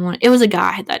 911. It was a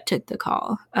guy that took the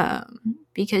call,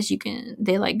 because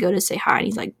they like go to say hi, and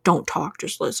he's like, don't talk,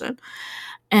 just listen.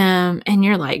 And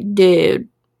you're like, dude,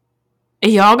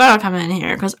 y'all gotta come in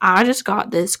here, because I just got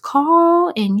this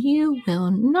call, and you will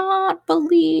not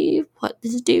believe what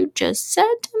this dude just said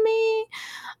to me.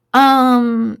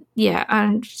 Yeah,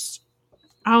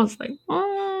 I was like,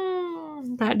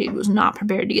 that dude was not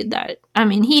prepared to get that. I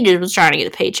mean, he just was trying to get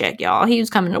a paycheck, y'all. He was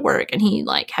coming to work, and he,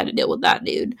 like, had to deal with that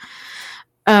dude.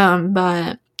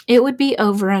 But it would be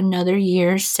over another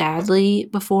year, sadly,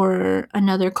 before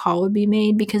another call would be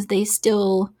made, because they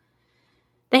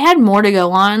had more to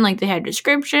go on. Like, they had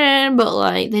description, but,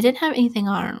 like, they didn't have anything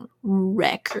on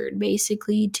record,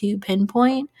 basically, to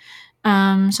pinpoint.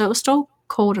 So it was still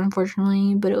cold,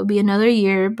 unfortunately, but it would be another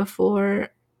year before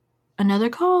another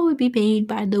call would be made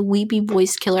by the Weepy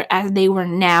Voice Killer, as they were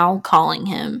now calling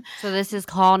him. So this is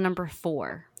call number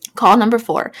 4. Call number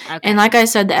 4. Okay. And like I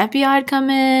said, the FBI had come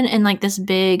in, and like this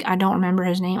big, I don't remember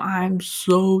his name. I'm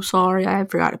so sorry. I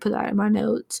forgot to put that in my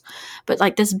notes. But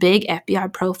like this big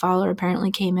FBI profiler apparently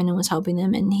came in and was helping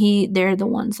them. And they're the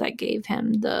ones that gave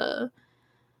him the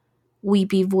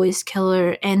weepy voice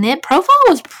killer, and that profile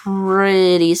was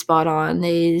pretty spot on.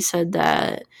 They said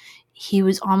that he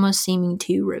was almost seeming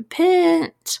to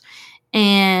repent,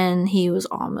 and he was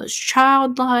almost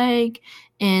childlike,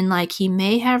 and like he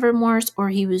may have remorse, or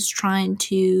he was trying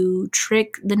to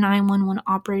trick the 911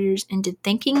 operators into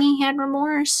thinking he had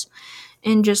remorse.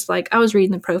 And just like, I was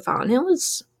reading the profile, and it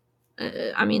was,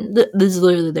 I mean, this is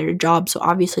literally their job, so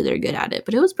obviously they're good at it,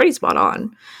 but it was pretty spot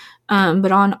on.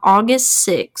 But on August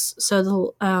 6th,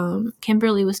 so the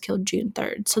Kimberly was killed June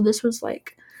 3rd, so this was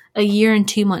like a year and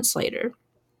 2 months later.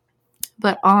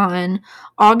 But on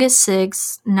August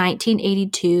 6th,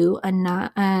 1982, a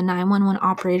 911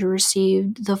 operator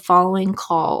received the following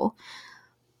call.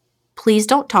 Please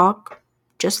don't talk,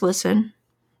 just listen.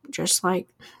 Just like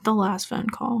the last phone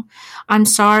call. I'm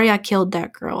sorry I killed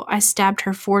that girl. I stabbed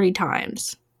her 40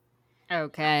 times.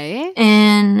 Okay.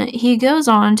 And he goes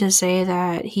on to say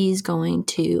that he's going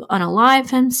to unalive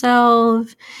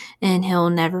himself and he'll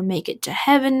never make it to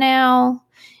heaven now.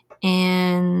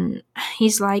 And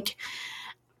he's like,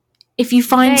 if you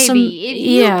find Baby, some, if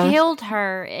you yeah, killed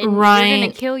her and right, you're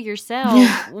gonna kill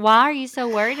yourself, why are you so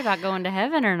worried about going to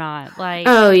heaven or not? Like,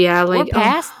 oh yeah, we're like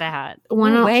past that.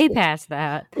 when We're I- way past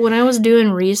that. when I was doing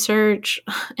research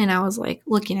and I was like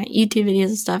looking at YouTube videos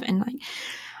and stuff, and like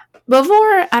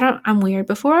I'm weird.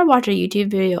 Before I watch a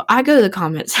YouTube video, I go to the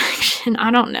comment section.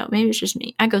 I don't know. Maybe it's just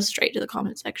me. I go straight to the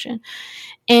comment section.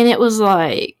 And it was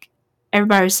like,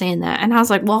 everybody was saying that. And I was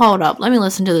like, well, hold up. Let me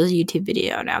listen to this YouTube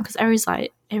video now. Because everybody's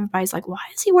like, why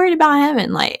is he worried about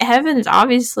heaven? Like, heaven is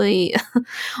obviously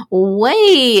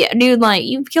dude, like,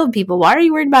 you've killed people. Why are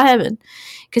you worried about heaven?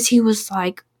 Because he was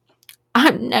like,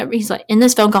 he's like, in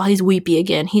this phone call, he's weepy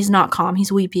again. He's not calm.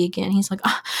 He's weepy again. He's like,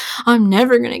 I'm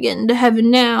never going to get into heaven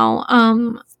now.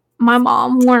 My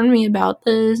mom warned me about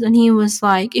this. And he was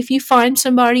like, if you find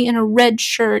somebody in a red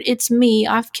shirt, it's me.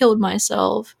 I've killed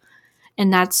myself.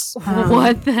 And that's,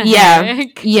 what the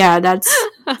heck? Yeah, that's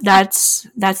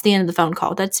the end of the phone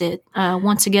call. That's it.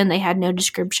 Once again, they had no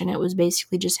description. It was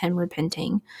basically just him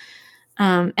repenting.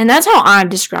 And that's how I'm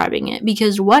describing it,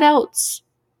 because what else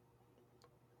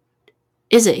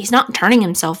is it? He's not turning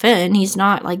himself in. He's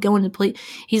not like going to police.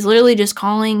 He's literally just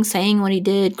calling, saying what he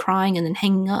did, crying, and then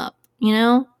hanging up, you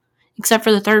know? Except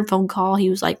for the third phone call, he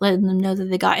was like letting them know that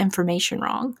they got information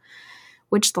wrong.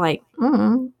 Which, like,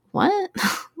 what?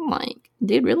 Like,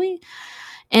 dude, really?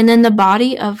 And then the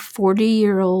body of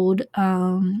 40-year-old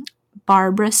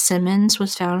Barbara Simmons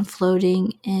was found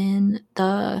floating in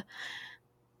the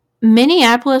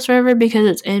Minneapolis River, because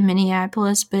it's in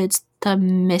Minneapolis, but it's the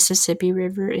Mississippi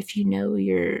River, if you know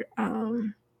your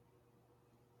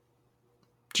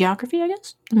geography, I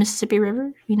guess. The Mississippi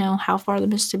River, you know how far the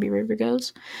Mississippi River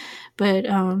goes. But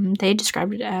they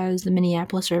described it as the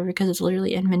Minneapolis River because it's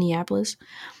literally in Minneapolis.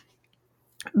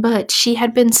 But she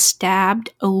had been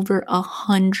stabbed over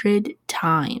 100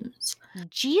 times.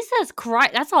 Jesus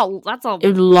Christ, that's a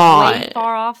lot. way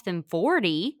far off than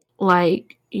 40.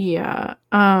 Like, yeah,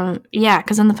 yeah,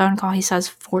 because in the phone call he says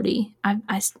 40.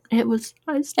 I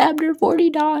stabbed her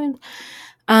 40 times.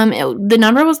 The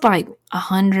number was like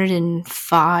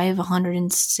 105,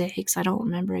 106. I don't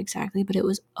remember exactly, but it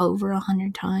was over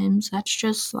 100 times. That's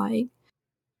just like,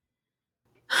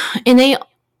 and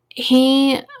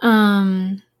he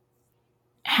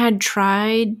had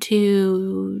tried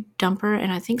to dump her,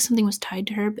 and I think something was tied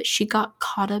to her, but she got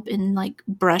caught up in like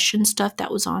brush and stuff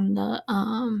that was on the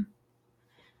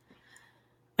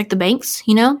like the banks,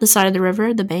 you know, the side of the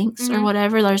river, the banks or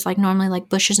whatever. There's like normally like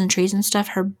bushes and trees and stuff.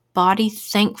 Her body,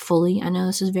 thankfully, I know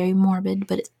this is very morbid,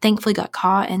 but it thankfully got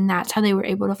caught, and that's how they were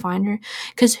able to find her.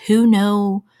 Because who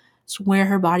knows where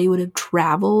her body would have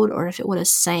traveled, or if it would have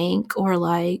sank, or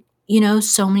like, you know,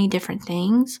 so many different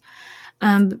things.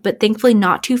 But thankfully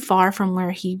not too far from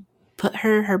where he put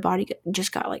her. Her body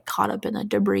just got like caught up in the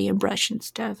debris and brush and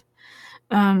stuff.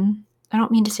 I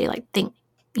don't mean to say like thankfully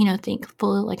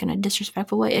like in a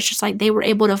disrespectful way. It's just like they were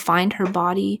able to find her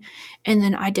body and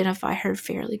then identify her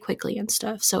fairly quickly and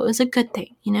stuff. So it was a good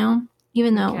thing, you know,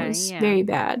 even though it was very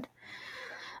bad.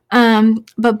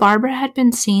 But Barbara had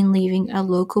been seen leaving a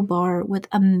local bar with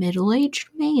a middle-aged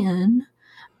man.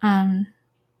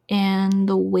 And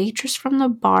the waitress from the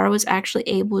bar was actually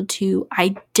able to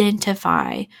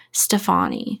identify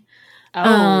Stefani.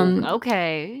 Oh,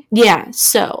 okay. Yeah,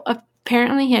 so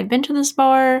apparently he had been to this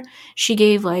bar. She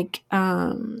gave like,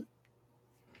 I don't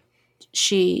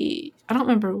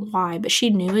remember why, but she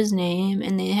knew his name,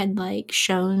 and they had like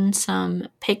shown some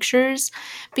pictures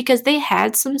because they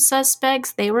had some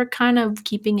suspects. They were kind of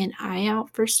keeping an eye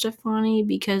out for Stefani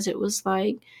because it was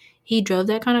like, He drove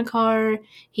that kind of car.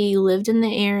 He lived in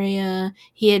the area.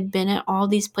 He had been at all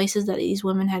these places that these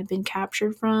women had been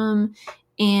captured from.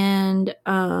 And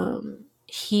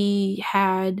he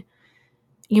had,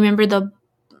 you remember the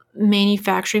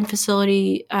manufacturing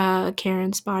facility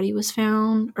Karen's body was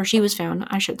found, or she was found.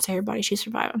 I shouldn't say her body. She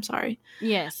survived. I'm sorry.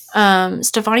 Yes.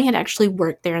 Stefani had actually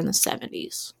worked there in the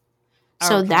 70s.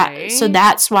 So Okay.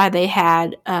 that's why they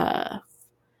had a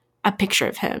picture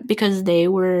of him, because they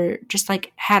were just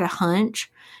like had a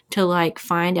hunch to like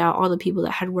find out all the people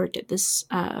that had worked at this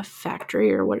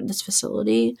factory or this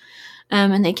facility.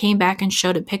 And they came back and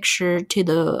showed a picture to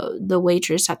the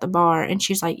waitress at the bar, and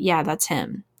she's like, yeah, that's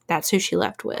him. That's who she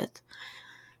left with.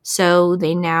 So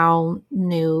they now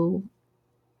knew.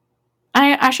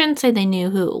 I shouldn't say they knew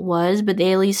who it was, but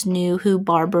they at least knew who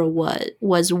Barbara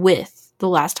was with the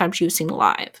last time she was seen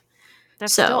alive.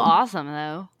 That's still awesome,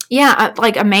 though. Yeah,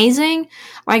 like amazing.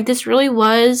 Like this really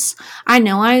was. I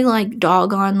know I like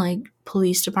dog on like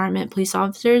police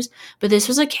officers, but this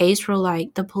was a case where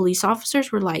like the police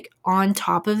officers were like on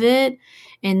top of it,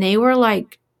 and they were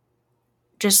like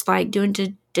just like doing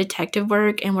detective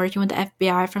work and working with the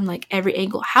FBI from like every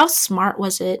angle. How smart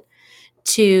was it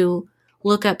to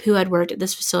look up who had worked at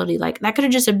this facility? Like that could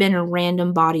have just been a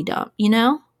random body dump, you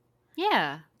know?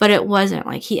 Yeah. But it wasn't.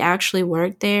 Like he actually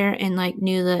worked there and like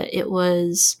knew that it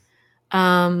was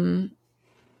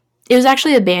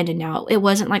actually abandoned now. It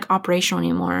wasn't like operational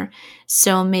anymore.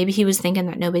 So maybe he was thinking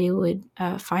that nobody would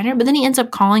find her. But then he ends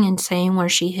up calling and saying where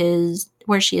she is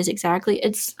exactly.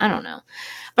 I don't know.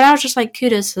 But I was just like,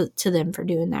 kudos to them for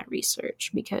doing that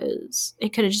research, because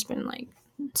it could have just been like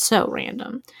so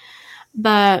random.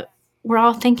 But we're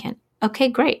all thinking, okay,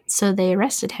 great. So they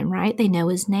arrested him, right? They know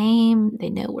his name. They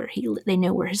know where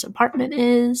his apartment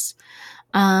is.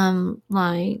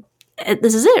 Like,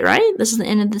 this is it, right? This is the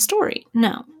end of the story.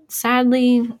 No,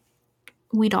 sadly,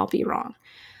 we'd all be wrong.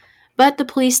 But the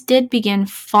police did begin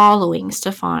following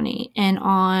Stefani, and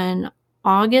on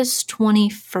August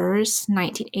 21st,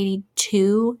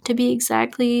 1982, to be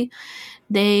exactly,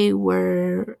 they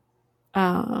were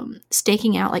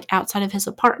staking out like outside of his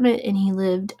apartment, and he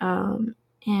lived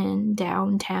in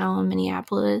downtown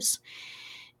Minneapolis.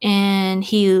 And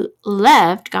he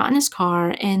left, got in his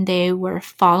car, and they were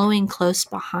following close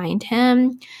behind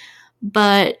him.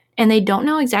 And they don't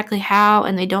know exactly how,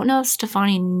 and they don't know if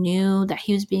Stefani knew that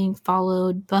he was being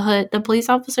followed, but the police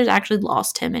officers actually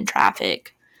lost him in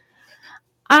traffic.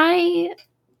 I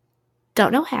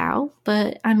don't know how,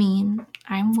 but I mean,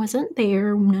 I wasn't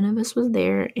there. None of us was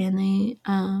there, and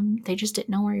they just didn't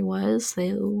know where he was.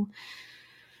 So,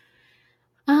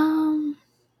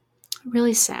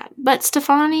 really sad. But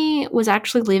Stefani was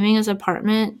actually leaving his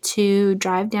apartment to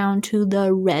drive down to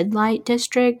the red light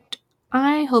district.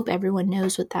 I hope everyone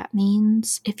knows what that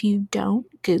means. If you don't,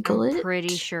 Google it. I'm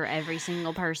pretty sure every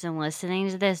single person listening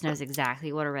to this knows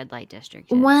exactly what a red light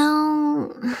district is.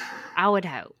 Well, I would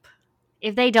hope.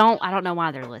 If they don't, I don't know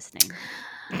why they're listening.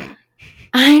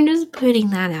 I'm just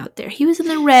putting that out there. He was in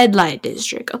the red light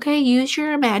district. Okay, use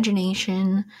your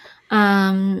imagination.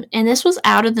 And this was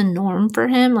out of the norm for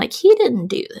him. Like, he didn't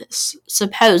do this,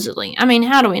 supposedly. I mean,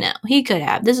 how do we know? He could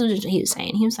have. This is what he was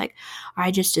saying. He was like,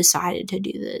 I just decided to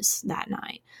do this that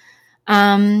night.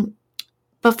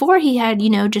 Before he had,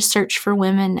 just searched for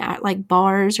women at, like,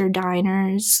 bars or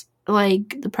diners.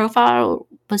 Like, the profile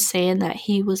was saying that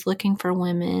he was looking for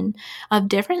women of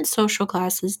different social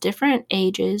classes, different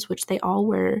ages, which they all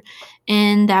were,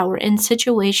 and that were in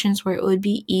situations where it would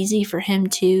be easy for him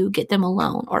to get them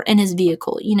alone or in his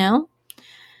vehicle,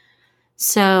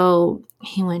 So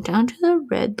he went down to the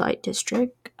red light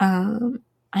district.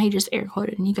 I just air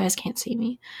quoted and you guys can't see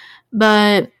me.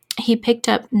 But he picked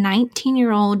up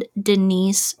 19-year-old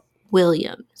Denise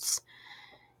Williams.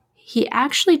 He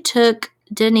actually took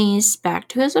Denise back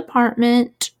to his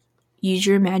apartment. Use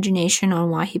your imagination on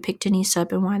why he picked Denise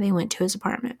up and why they went to his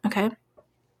apartment, okay?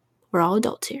 We're all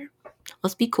adults here.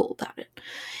 Let's be cool about it.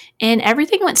 And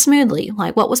everything went smoothly.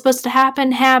 Like, what was supposed to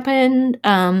happen, happened.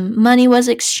 Money was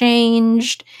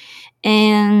exchanged.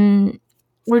 And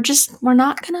we're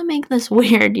not going to make this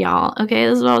weird, y'all, okay?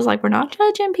 This is what I was like, we're not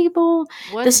judging people.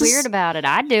 What's weird about it?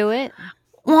 I do it.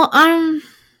 Well,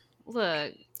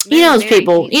 Look. Those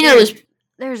people.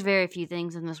 There's very few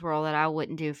things in this world that I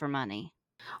wouldn't do for money.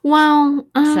 Well,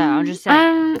 so I'm just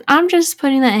saying. I'm just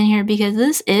putting that in here because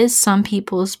this is some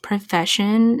people's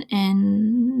profession,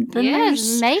 and then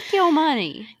make your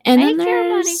money. And make your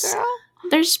money, girl.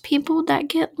 There's people that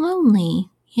get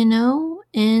lonely,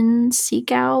 and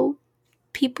seek out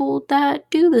people that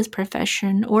do this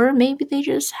profession, or maybe they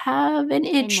just have an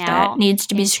itch that needs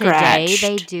to be Today scratched.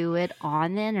 they do it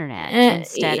on the internet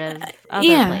instead of other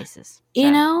yeah, places. you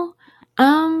So,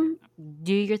 know,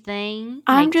 do your thing,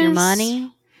 I'm make your just-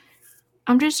 money.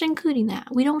 I'm just including that.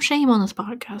 We don't shame on this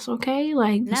podcast, okay?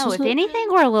 Like, this No, is if anything,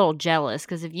 we're a little jealous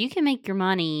because if you can make your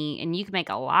money and you can make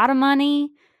a lot of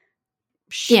money,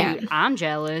 shoot, Yeah. I'm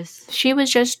jealous. She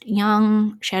was just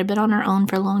young. She had been on her own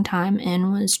for a long time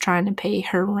and was trying to pay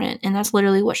her rent. And that's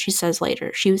literally what she says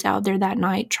later. She was out there that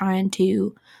night trying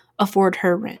to afford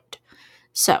her rent.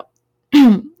 So,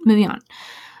 moving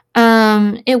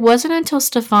on. It wasn't until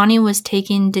Stefani was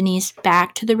taking Denise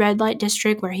back to the red light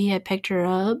district where he had picked her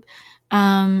up,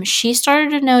 she started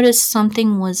to notice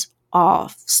something was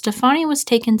off. Stefani was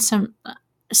taking some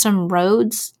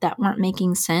roads that weren't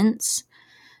making sense.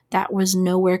 That was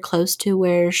nowhere close to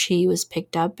where she was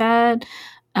picked up at.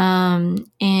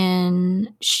 Denise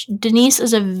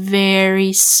is a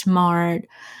very smart.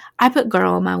 I put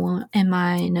girl in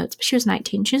my notes, but she was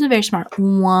 19. She was a very smart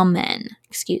woman.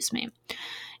 Excuse me.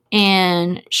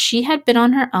 And she had been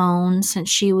on her own since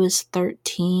she was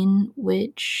 13,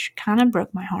 which kind of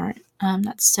broke my heart.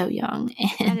 That's so young.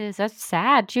 That's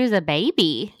sad. She was a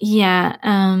baby. Yeah.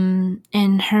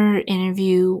 And her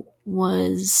interview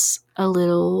was a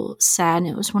little sad.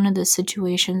 It was one of those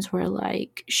situations where,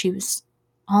 like, she was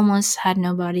homeless, had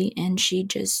nobody, and she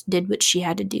just did what she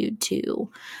had to do to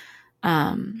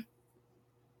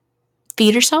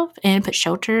feed herself and put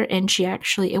shelter. And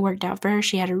it worked out for her.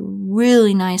 She had a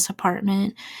really nice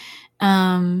apartment.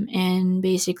 And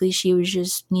basically she was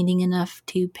just needing enough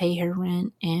to pay her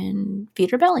rent and feed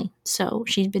her belly. So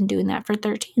she's been doing that for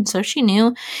 13. So she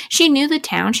knew the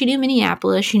town. She knew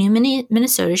Minneapolis. She knew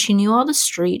Minnesota. She knew all the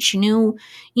streets. She knew,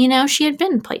 she had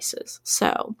been places.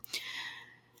 So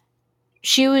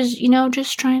she was,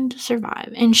 just trying to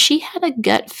survive. And she had a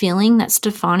gut feeling that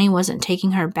Stefani wasn't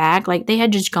taking her back. Like, they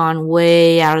had just gone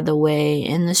way out of the way,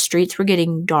 and the streets were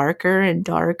getting darker and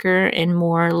darker and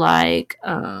more like,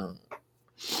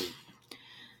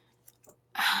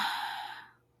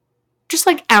 just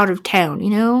like out of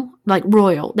town, like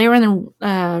Royal. They were in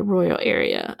the Royal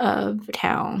area of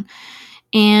town.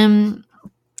 And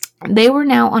they were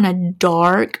now on a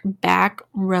dark back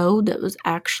road that was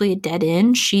actually a dead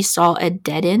end. She saw a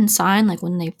dead end sign, like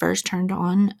when they first turned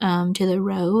on to the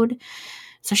road.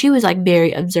 So she was like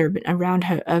very observant around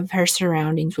her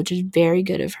surroundings, which is very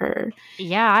good of her.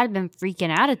 Yeah, I'd been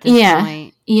freaking out at this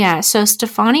point. Yeah. So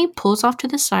Stefani pulls off to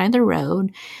the side of the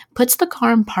road, puts the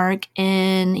car in park,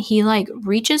 and he like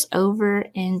reaches over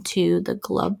into the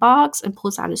glove box and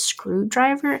pulls out a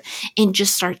screwdriver and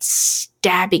just starts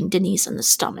stabbing Denise in the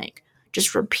stomach,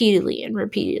 just repeatedly and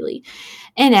repeatedly.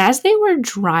 And as they were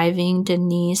driving,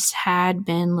 Denise had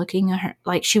been looking at her,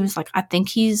 like, she was like, I think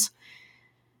he's.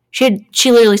 She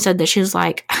literally said that. She was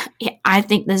like, yeah, I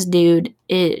think this dude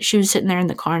is. She was sitting there in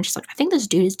the car and she's like, I think this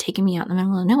dude is taking me out in the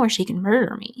middle of nowhere so he can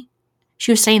murder me.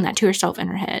 She was saying that to herself in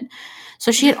her head.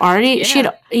 So she had already,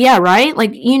 right?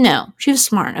 Like, she was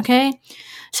smart, okay?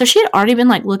 So she had already been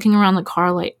like looking around the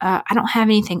car like, I don't have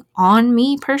anything on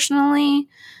me personally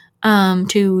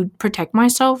to protect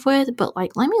myself with, but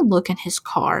like, let me look in his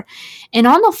car. And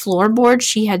on the floorboard,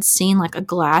 she had seen like a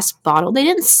glass bottle. They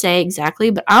didn't say exactly,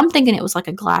 but I'm thinking it was like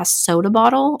a glass soda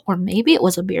bottle, or maybe it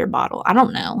was a beer bottle. I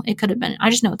don't know. It could have been.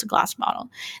 I just know it's a glass bottle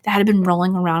that had been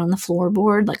rolling around on the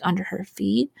floorboard, like under her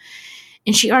feet.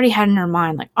 And she already had in her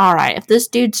mind, like, all right, if this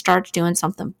dude starts doing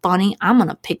something funny, I'm going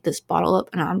to pick this bottle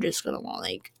up and I'm just going to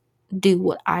like do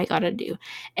what I gotta do.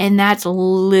 And that's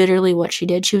literally what she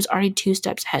did. She was already 2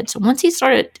 steps ahead. So once he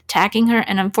started attacking her,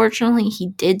 and unfortunately he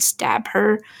did stab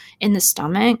her in the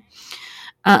stomach,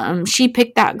 she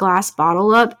picked that glass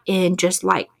bottle up and just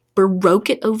like broke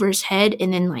it over his head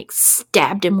and then like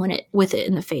stabbed him with it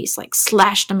in the face, like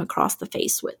slashed him across the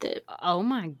face with it. Oh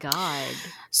my God.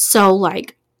 So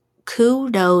like,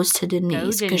 kudos to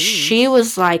Denise, because she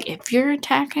was like, if you're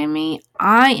attacking me,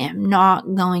 I am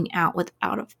not going out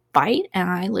without a fight. And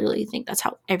I literally think that's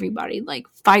how everybody, like,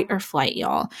 fight or flight,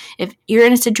 y'all. If you're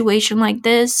in a situation like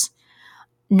this,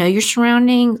 know your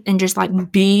surroundings and just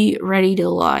like be ready to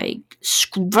like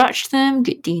scratch them,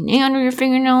 get DNA under your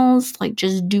fingernails, like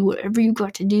just do whatever you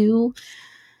got to do.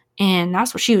 And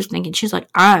that's what she was thinking. She's like,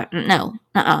 no,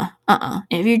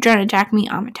 if you're trying to attack me,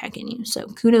 I'm attacking you. So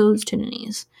kudos to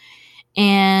Denise.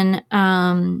 And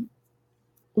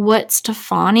what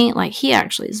Stefani, like, he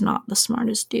actually is not the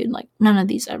smartest dude. Like, none of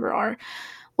these ever are.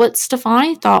 What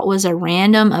Stefani thought was a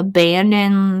random,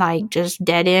 abandoned, like, just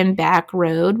dead-end back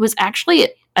road was actually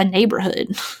a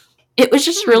neighborhood. It was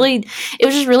just really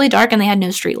dark, and they had no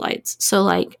streetlights. So,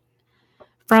 like,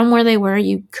 from where they were,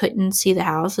 you couldn't see the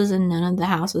houses, and none of the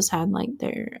houses had like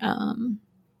their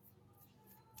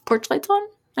porch lights on,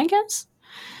 I guess.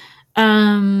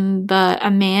 But a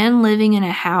man living in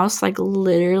a house, like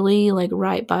literally, like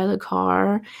right by the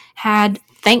car, had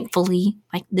thankfully,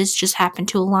 like this just happened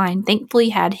to align, thankfully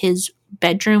had his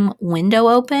bedroom window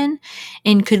open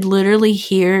and could literally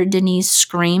hear Denise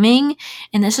screaming.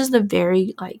 And this is the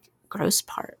very like gross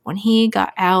part. When he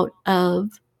got out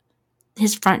of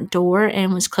his front door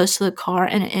and was close to the car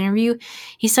in an interview,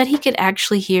 he said he could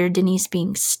actually hear Denise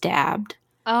being stabbed.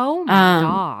 Oh my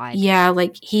God. Yeah,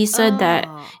 like he said that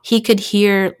he could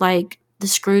hear like the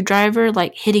screwdriver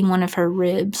like hitting one of her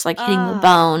ribs, like hitting the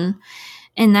bone.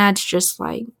 And that's just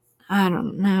like, I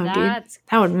don't know, dude.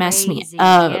 That would mess me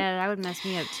up. Yeah, that would mess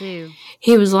me up too.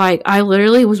 He was like, I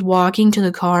literally was walking to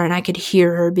the car and I could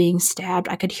hear her being stabbed.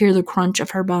 I could hear the crunch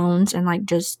of her bones and like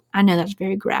just, I know that's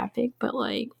very graphic, but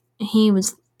like he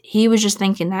was just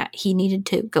thinking that he needed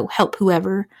to go help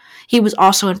whoever. He was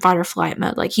also in fight or flight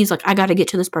mode. Like he's like, I got to get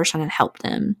to this person and help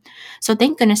them. So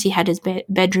thank goodness he had his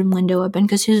bedroom window open,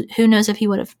 because who knows if he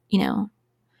would have,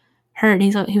 heard.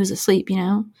 He was asleep,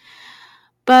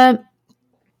 But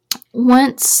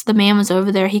once the man was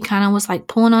over there, he kind of was like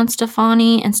pulling on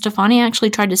Stefani, and Stefani actually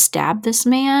tried to stab this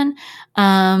man,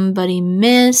 but he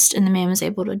missed, and the man was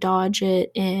able to dodge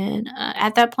it. And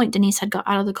at that point, Denise had got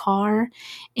out of the car,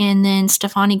 and then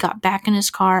Stefani got back in his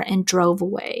car and drove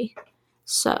away.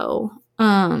 So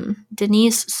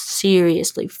Denise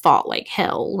seriously fought like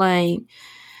hell. Like,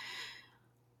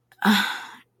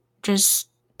 just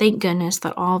thank goodness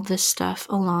that all of this stuff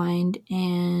aligned,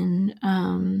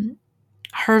 and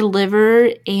her liver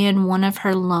and one of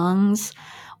her lungs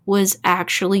was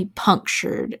actually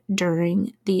punctured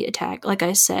during the attack. Like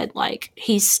I said, like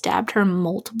he stabbed her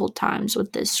multiple times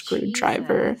with this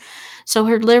screwdriver. Jesus. So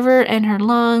her liver and her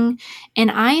lung,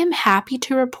 and I am happy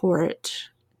to report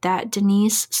that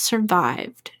Denise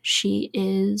survived. She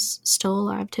is still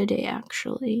alive today,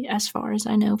 actually, as far as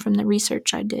I know from the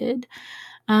research I did.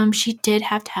 She did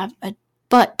have to have a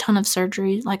ton of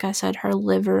surgery. Like I said, her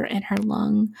liver and her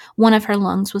lung, one of her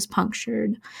lungs was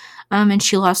punctured, and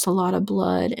she lost a lot of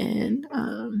blood. And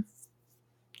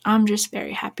I'm just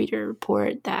very happy to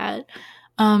report that,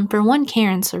 for one,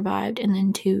 Karen survived, and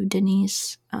then two,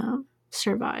 Denise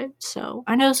survived. So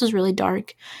I know this is really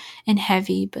dark and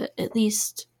heavy, but at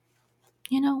least,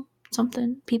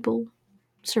 something, people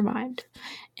survived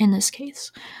in this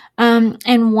case.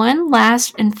 And one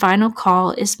last and final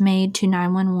call is made to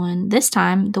 911. This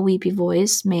time, the weepy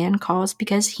voice man calls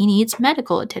because he needs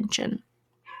medical attention.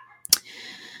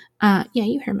 Yeah,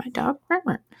 you heard my dog.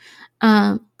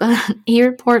 But he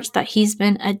reports that he's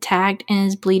been attacked and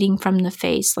is bleeding from the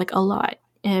face, like a lot,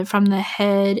 from the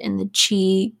head and the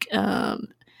cheek, and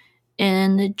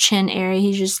the chin area.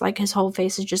 He's just like, his whole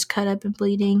face is just cut up and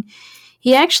bleeding.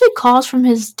 He actually calls from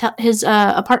his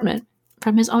apartment,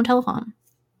 from his own telephone.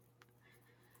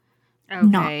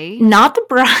 Okay. Not the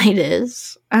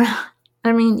brightest. I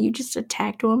mean, you just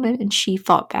attacked a woman and she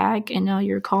fought back, and now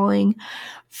you're calling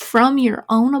from your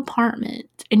own apartment.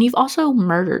 And you've also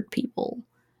murdered people.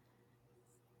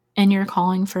 And you're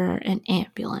calling for an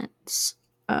ambulance.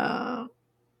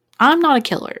 I'm not a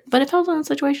killer, but if I was in a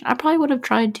situation, I probably would have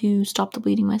tried to stop the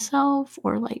bleeding myself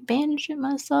or like bandage it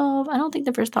myself. I don't think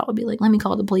the first thought would be like, let me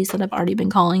call the police that I've already been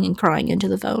calling and crying into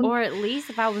the phone. Or at least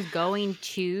if I was going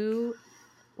to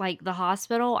like the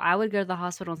hospital, I would go to the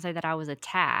hospital and say that I was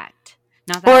attacked.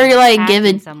 Not that or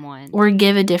like someone. Or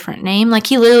give a different name. Like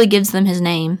he literally gives them his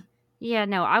name. Yeah,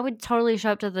 no, I would totally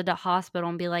show up to the hospital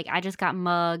and be like, I just got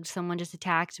mugged. Someone just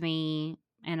attacked me.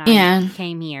 And I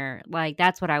came here. Like,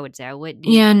 that's what I would say. I wouldn't.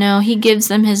 Yeah, no, he gives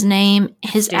them his name,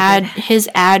 his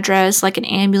address. Like, an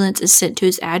ambulance is sent to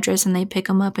his address, and they pick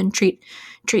him up and treat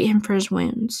him for his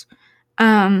wounds.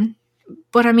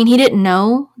 But I mean, he didn't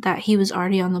know that he was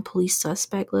already on the police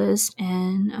suspect list,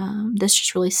 and this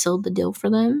just really sealed the deal for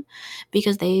them,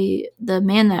 because the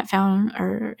man that found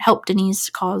or helped Denise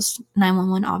calls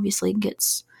 911. Obviously,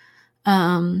 gets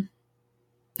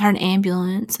her an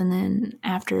ambulance, and then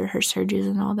after her surgeries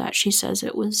and all that, she says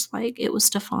it was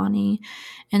Stefani,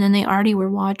 and then they already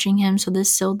were watching him, so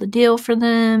this sealed the deal for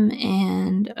them.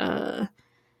 And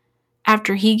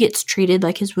after he gets treated,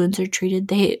 like his wounds are treated,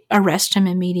 they arrest him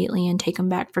immediately and take him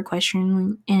back for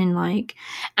questioning. And like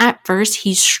at first,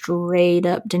 he straight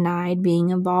up denied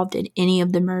being involved in any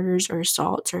of the murders or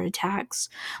assaults or attacks.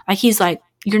 Like he's like,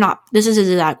 "You're not." This is his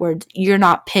exact words. "You're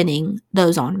not pinning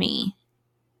those on me.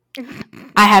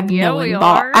 I have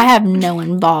I have no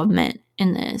involvement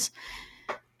in this."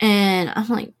 And I'm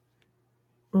like,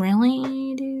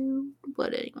 really, dude?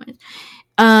 But anyways,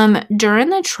 During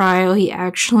the trial, he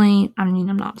actually, I mean,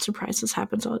 I'm not surprised this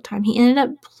happens all the time. He ended up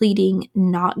pleading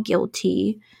not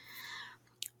guilty.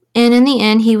 And in the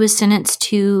end, he was sentenced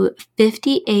to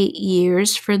 58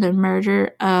 years for the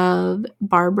murder of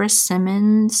Barbara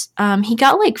Simmons. He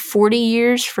got like 40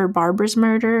 years for Barbara's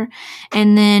murder,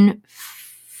 and then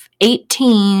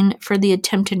 18 for the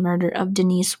attempted murder of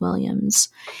Denise Williams.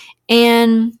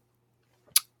 And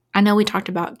I know we talked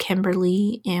about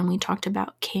Kimberly and we talked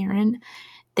about Karen.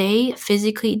 They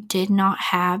physically did not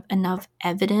have enough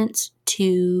evidence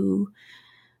to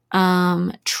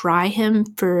try him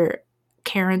for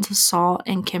Karen's assault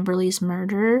and Kimberly's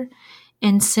murder.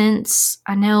 And since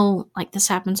I know like this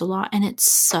happens a lot and it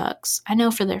sucks, I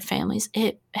know for their families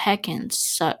it heckin'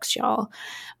 sucks, y'all.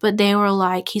 But they were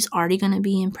like, he's already going to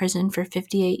be in prison for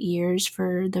 58 years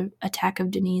for the attack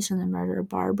of Denise and the murder of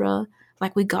Barbara.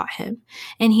 Like, we got him.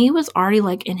 And he was already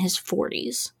like in his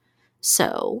 40s.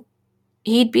 So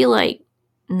he'd be like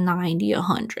 90,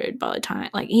 100 by the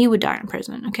time, like, he would die in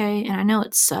prison, okay? And I know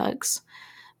it sucks,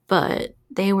 but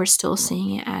they were still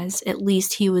seeing it as at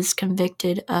least he was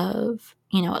convicted of,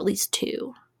 you know, at least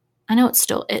 2. I know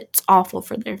it's awful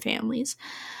for their families,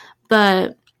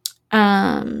 but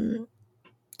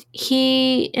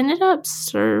he ended up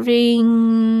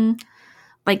serving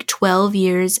like 12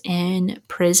 years in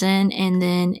prison, and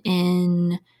then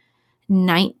in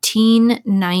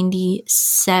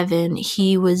 1997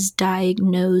 he was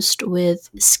diagnosed with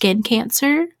skin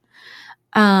cancer.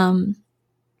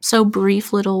 So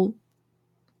brief little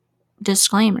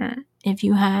disclaimer, if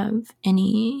you have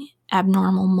any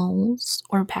abnormal moles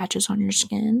or patches on your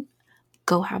skin,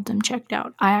 go have them checked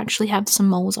out. I actually have some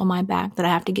moles on my back that I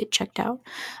have to get checked out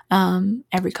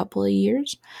every couple of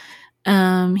years.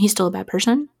 He's still a bad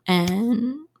person,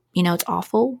 and you know, it's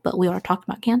awful, but we are talking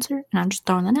about cancer, and I'm just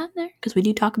throwing that out there because we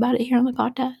do talk about it here on the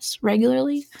podcast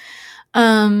regularly.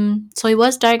 So he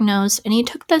was diagnosed, and he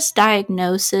took this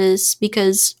diagnosis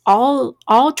because all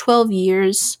 12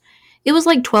 years, it was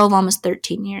like 12, almost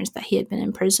 13 years that he had been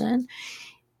in prison,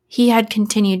 he had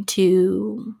continued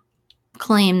to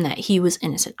claim that he was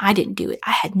innocent. I didn't do it.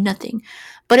 I had nothing.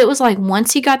 But it was like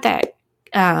once he got that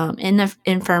in the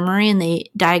infirmary and they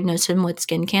diagnosed him with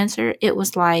skin cancer, it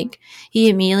was like he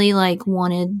immediately like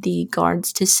wanted the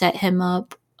guards to set him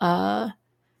up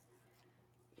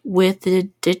with the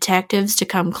detectives to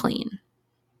come clean.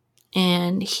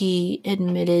 And he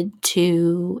admitted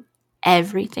to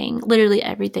everything, literally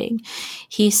everything.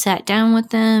 He sat down with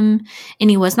them, and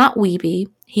he was not weepy.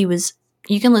 He was,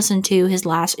 you can listen to his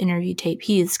last interview tape.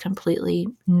 He is completely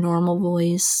normal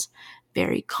voice,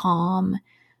 very calm,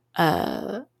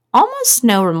 almost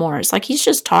no remorse. Like, he's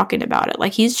just talking about it.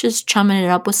 Like, he's just chumming it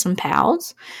up with some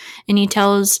pals, and he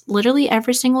tells literally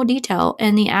every single detail.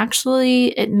 And he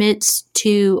actually admits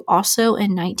to also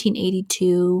in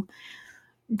 1982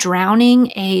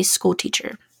 drowning a school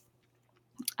teacher.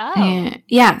 Oh,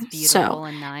 yeah, beautiful so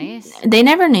and nice. They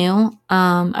never knew.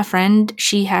 A friend,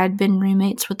 she had been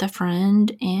roommates with a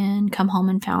friend and come home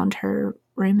and found her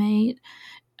roommate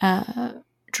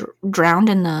drowned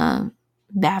in the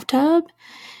bathtub.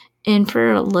 And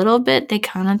for a little bit, they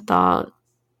kind of thought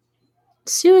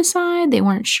suicide. They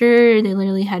weren't sure. They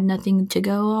literally had nothing to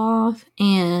go off.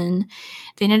 And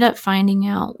they ended up finding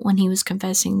out when he was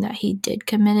confessing that he did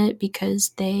commit it because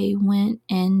they went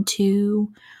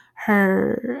into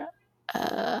her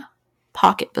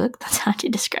pocketbook, that's how she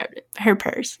described it, her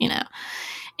purse, you know,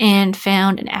 and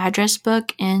found an address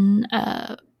book, and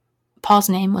Paul's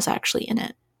name was actually in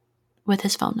it with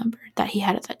his phone number that he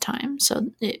had at that time.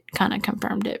 So it kind of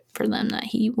confirmed it for them that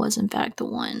he was in fact the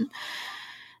one.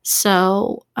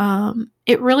 So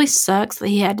it really sucks that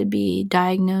he had to be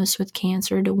diagnosed with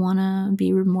cancer to want to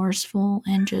be remorseful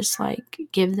and just like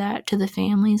give that to the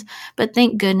families. But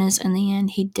thank goodness in the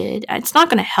end he did. It's not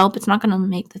going to help. It's not going to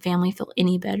make the family feel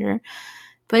any better.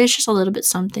 But it's just a little bit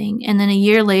something. And then a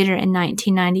year later in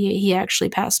 1998, he actually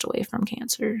passed away from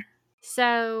cancer.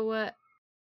 So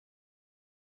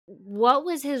what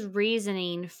was his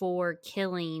reasoning for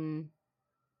killing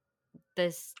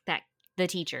the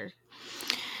teacher?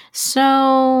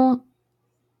 So,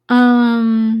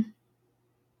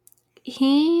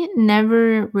 he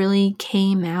never really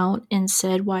came out and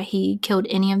said why he killed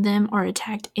any of them or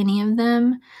attacked any of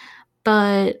them.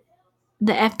 But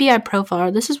the FBI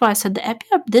profiler, this is why I said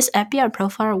this FBI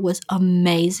profiler was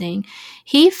amazing.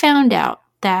 He found out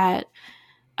that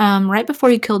right before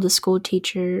he killed the school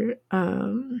teacher,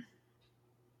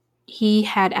 he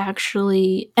had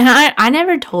actually, and I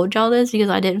never told y'all this because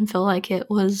I didn't feel like it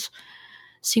was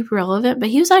super relevant, but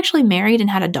he was actually married and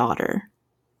had a daughter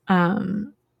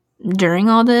during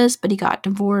all this, but he got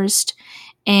divorced,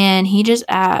 And he just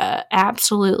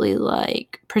absolutely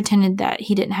like pretended that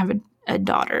he didn't have a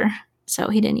daughter. So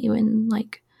he didn't even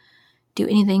like do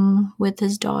anything with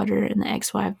his daughter, and the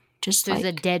ex-wife just So he's a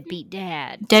like deadbeat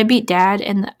dad. deadbeat dad.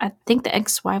 And I think the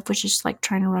ex-wife was just like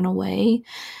trying to run away.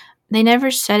 They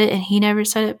never said it and he never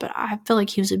said it, but I feel like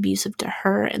he was abusive to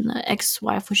her, and the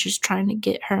ex-wife was just trying to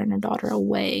get her and her daughter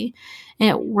away. And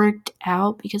it worked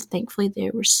out because thankfully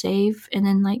they were safe. And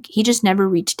then like he just never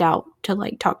reached out to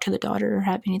like talk to the daughter or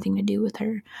have anything to do with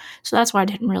her. So that's why I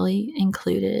didn't really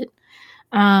include it.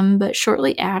 But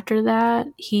shortly after that,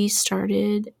 he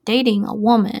started dating a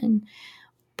woman,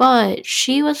 but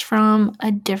she was from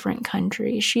a different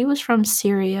country. She was from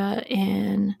Syria,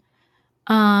 and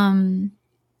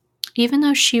even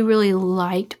though she really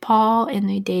liked Paul and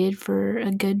they dated for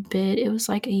a good bit, it was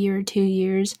like a year or 2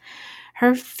 years,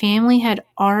 her family had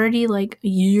already, like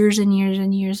years and years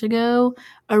and years ago,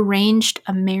 arranged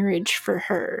a marriage for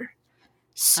her.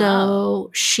 So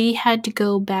she had to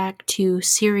go back to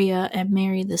Syria and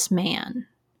marry this man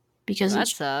because That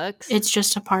sucks. it's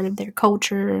just a part of their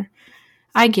culture.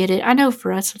 I get it. I know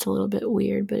for us it's a little bit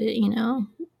weird, but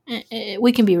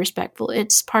we can be respectful.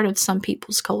 It's part of some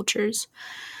people's cultures.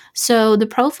 So the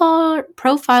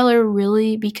profiler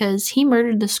really, because he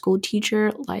murdered the school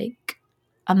teacher like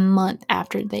a month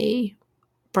after they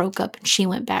broke up and she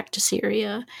went back to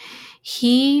Syria.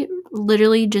 He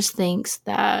literally just thinks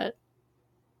that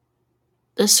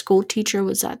the school teacher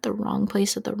was at the wrong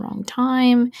place at the wrong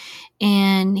time,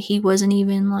 and he wasn't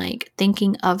even like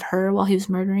thinking of her while he was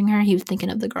murdering her. He was thinking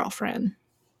of the girlfriend.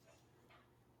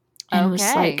 And was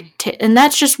like, and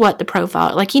that's just what the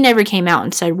profile, like, he never came out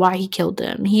and said why he killed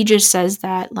them. He just says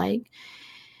that, like,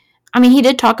 I mean, he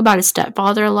did talk about his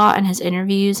stepfather a lot in his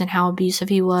interviews and how abusive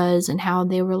he was and how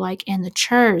they were like in the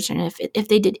church, and if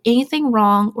they did anything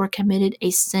wrong or committed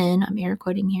a sin, I'm air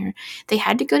quoting here, they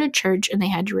had to go to church and they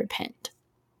had to repent.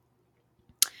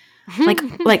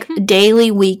 like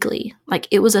daily, weekly. Like,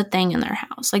 it was a thing in their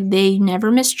house. Like, they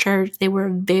never missed church. They were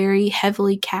very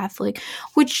heavily Catholic,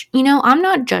 which, I'm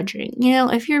not judging.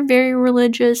 If you're very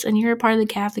religious and you're a part of the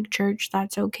Catholic Church,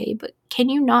 that's okay. But can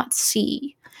you not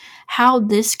see how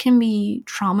this can be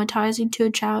traumatizing to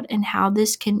a child and how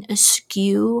this can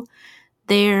eschew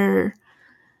their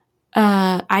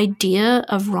idea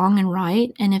of wrong and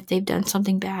right, and if they've done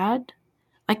something bad?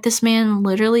 Like, this man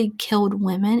literally killed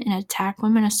women and attacked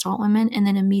women, assault women, and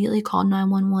then immediately called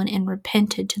 911 and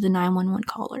repented to the 911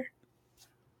 caller.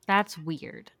 That's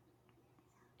weird.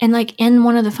 And like, in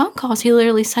one of the phone calls, he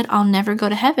literally said, "I'll never go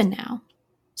to heaven now."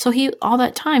 So all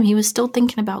that time, he was still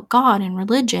thinking about God and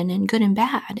religion and good and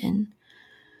bad, and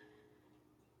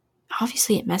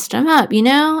obviously it messed him up,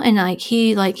 And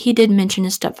he did mention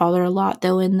his stepfather a lot,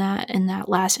 though, in that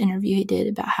last interview he did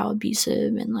about how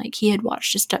abusive, and like he had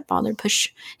watched his stepfather push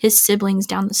his siblings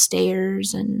down the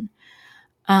stairs, and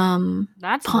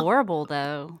that's horrible,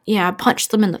 though. Yeah, punch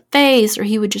them in the face, or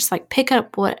he would just like pick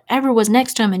up whatever was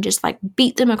next to him and just like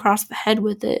beat them across the head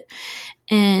with it.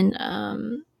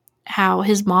 And how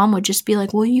his mom would just be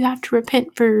like, "Well, you have to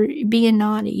repent for being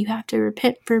naughty. You have to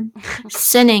repent for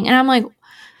sinning." And I'm like,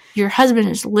 your husband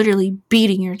is literally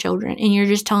beating your children, and you're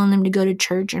just telling them to go to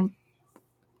church and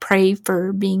pray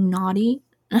for being naughty?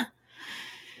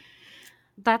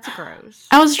 That's gross.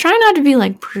 I was trying not to be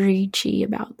like preachy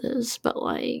about this, but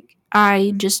like,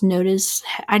 I just noticed,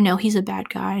 I know he's a bad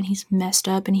guy and he's messed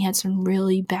up and he had some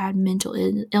really bad mental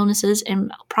illnesses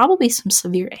and probably some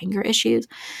severe anger issues.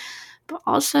 But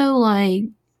also, like,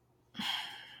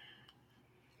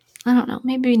 I don't know,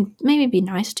 maybe be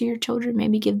nice to your children,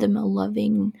 maybe give them a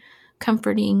loving,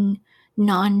 comforting,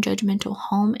 non-judgmental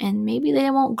home, and maybe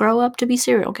they won't grow up to be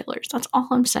serial killers. That's all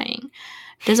I'm saying.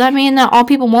 Does that mean that all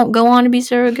people won't go on to be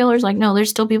serial killers? Like, no, there's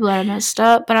still people that are messed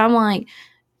up, but I'm like,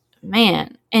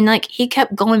 man. And like, he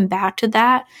kept going back to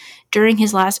that during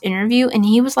his last interview, and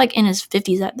he was like in his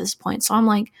 50s at this point. So I'm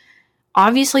like,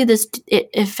 obviously it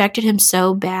affected him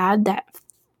so bad that,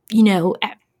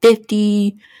 at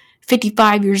 50,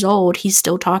 55 years old, he's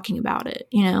still talking about it,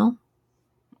 Man,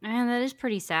 that is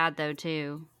pretty sad, though,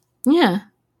 too. Yeah.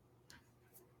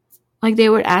 Like, they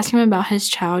would ask him about his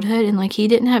childhood, and like, he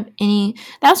didn't have any.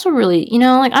 That's what really,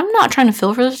 like, I'm not trying to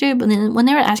feel for this dude, but then when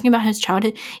they were asking about his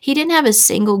childhood, he didn't have a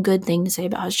single good thing to say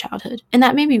about his childhood, and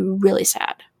that made me really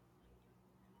sad.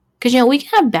 Because, we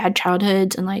can have bad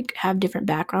childhoods and like have different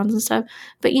backgrounds and stuff,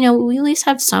 but we at least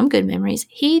have some good memories.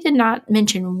 He did not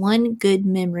mention one good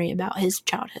memory about his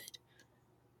childhood.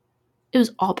 It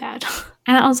was all bad.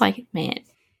 And I was like, man.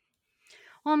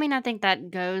 Well, I mean, I think that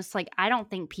goes like I don't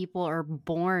think people are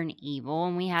born evil,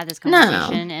 and we had this No.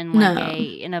 conversation in No.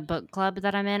 in a book club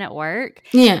that I'm in at work,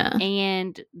 Yeah.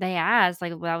 and they asked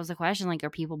like that was the question like are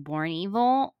people born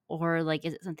evil or like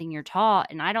is it something you're taught?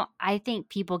 And I think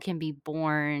people can be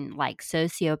born like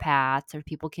sociopaths or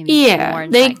people can be Yeah. born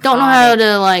They don't know how psychotic.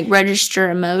 to like register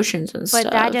emotions and But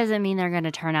that stuff. doesn't mean they're going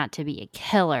to turn out to be a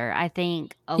killer. I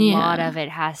think a lot Yeah. of it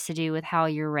has to do with how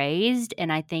you're raised,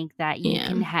 and I think that you Yeah.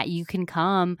 can you can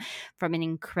come from an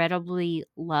incredibly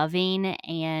loving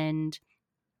and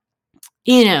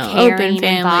You know, open caring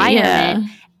family. Yeah.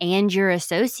 environment, and you're a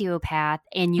sociopath,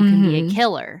 and you can be a Mm-hmm.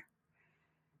 killer.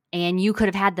 And you could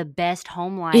have had the best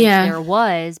home life Yeah. there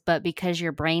was, but because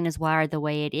your brain is wired the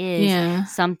way it is, Yeah.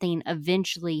 something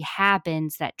eventually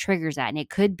happens that triggers that, and it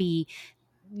could be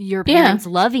your Yeah. parents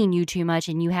loving you too much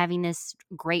and you having this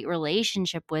great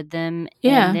relationship with them,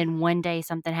 Yeah. and then one day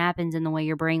something happens in the way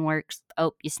your brain works,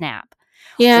 you snap.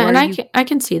 Yeah, Or and you I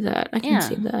can see that. I can yeah.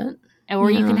 see that. Or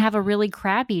you can Yeah. have a really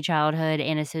crappy childhood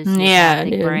and a Yeah, sociopathic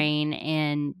dude. brain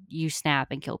and you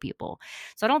snap and kill people.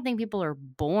 So I don't think people are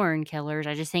born killers.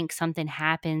 I just think something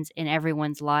happens in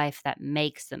everyone's life that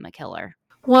makes them a killer.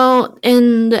 Well,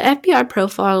 and the FBI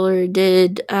profiler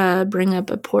did bring up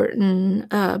a important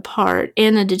part,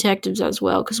 and the detectives as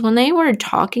well, because when they were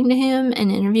talking to him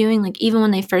and interviewing, like even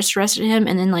when they first arrested him,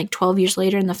 and then like 12 years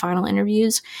later in the final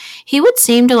interviews, he would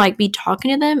seem to like be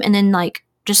talking to them, and then like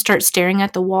just start staring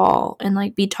at the wall and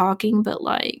like be talking, but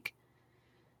like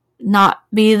not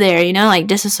be there, you know, like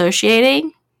disassociating.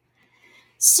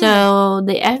 So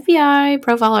the FBI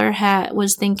profiler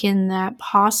was thinking that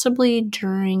possibly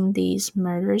during these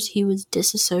murders he was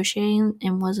disassociating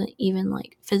and wasn't even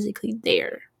like physically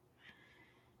there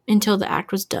until the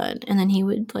act was done, and then he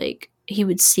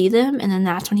would see them, and then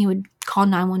that's when he would call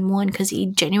 911 because he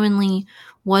genuinely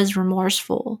was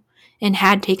remorseful and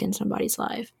had taken somebody's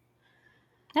life.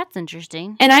 That's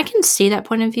interesting. And I can see that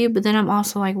point of view, but then I'm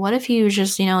also like, what if he was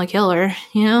just, you know, a killer,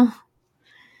 you know?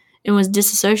 And was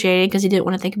disassociated because he didn't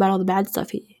want to think about all the bad stuff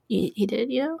he did,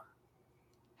 you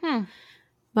know?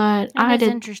 But That's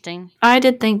interesting. I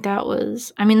did think that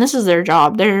was, I mean, this is their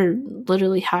job. They're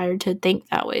literally hired to think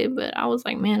that way. But I was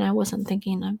like, man, I wasn't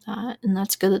thinking of that. And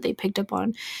that's good that they picked up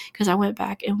on, because I went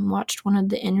back and watched one of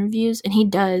the interviews, and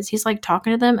he's like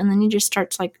talking to them, and then he just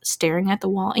starts like staring at the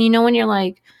wall. And you know, when you're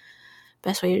like,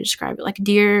 best way to describe it, like a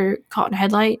deer caught in a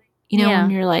headlight, you know,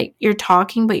 when you're like, you're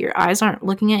talking, but your eyes aren't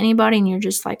looking at anybody and you're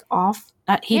just like off.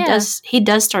 He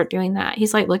does start doing that.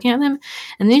 He's like looking at them,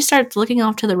 and then he starts looking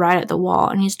off to the right at the wall,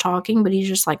 and he's talking, but he's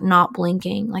just like not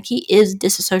blinking. Like he is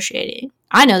disassociating.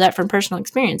 I know that from personal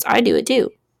experience. I do it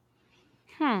too.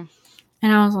 And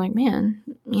I was like, man,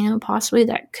 you know, possibly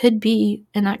that could be,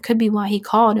 and that could be why he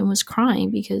called and was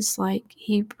crying, because like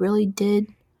he really did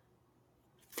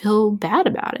feel bad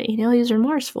about it. You know, he was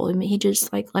remorseful. I mean, he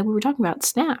just like we were talking about,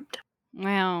 snapped.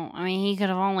 Well, I mean, he could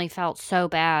have only felt so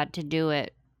bad to do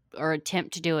it or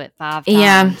attempt to do it 5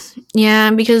 times.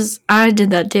 Yeah, because I did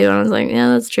that too. And I was like, yeah,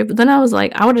 that's true. But then I was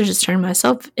like, I would have just turned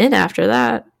myself in after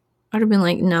that. I'd have been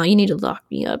like, no, you need to lock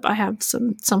me up. I have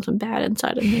something bad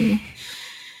inside of me.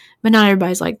 But not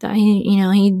everybody's like that.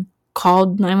 He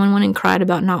called 911 and cried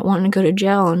about not wanting to go to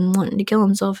jail and wanting to kill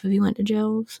himself if he went to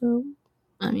jail. So,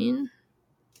 I mean,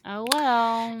 oh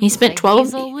well. He spent 12.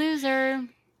 He's a loser.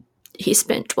 He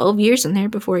spent 12 years in there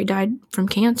before he died from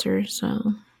cancer.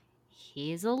 So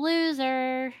he's a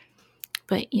loser.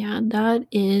 But yeah, that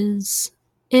is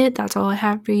it. That's all I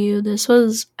have for you. This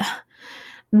was,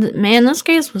 man, this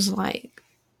case was like,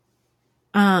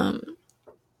 I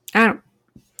don't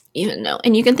even know.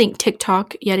 And you can thank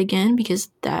TikTok yet again, because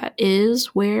that is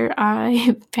where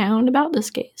I found about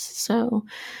this case. So,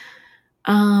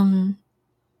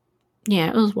 yeah,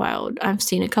 it was wild. I've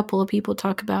seen a couple of people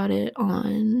talk about it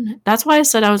that's why I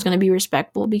said I was going to be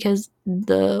respectful, because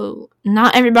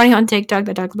not everybody on TikTok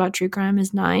that talks about true crime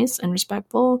is nice and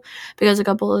respectful, because a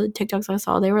couple of TikToks I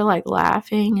saw, they were like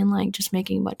laughing and like just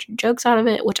making a bunch of jokes out of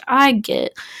it, which I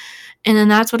get. And then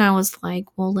that's when I was like,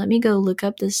 well, let me go look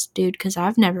up this dude, because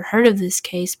I've never heard of this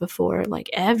case before, like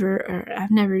ever,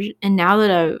 and now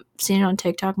that I've seen it on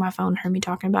TikTok, my phone heard me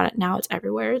talking about it, now it's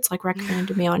everywhere. It's like recommended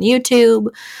to me on YouTube.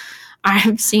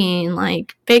 I've seen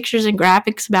like pictures and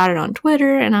graphics about it on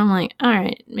Twitter, and I'm like, all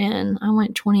right, man, I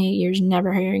went 28 years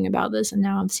never hearing about this, and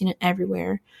now I've seen it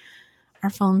everywhere. Our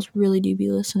phones really do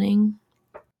be listening.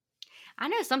 I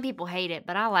know some people hate it,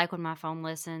 but I like when my phone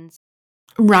listens.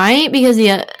 Right? Because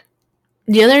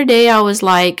the other day I was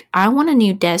like, I want a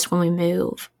new desk when we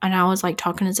move. And I was like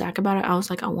talking to Zach about it. I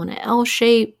was like, I want an L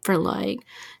shape for like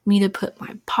me to put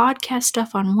my podcast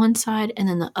stuff on one side, and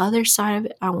then the other side of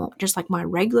it, I want just like my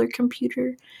regular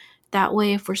computer That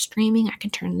way, if we're streaming, I can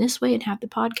turn this way and have the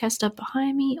podcast up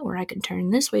behind me, or I can turn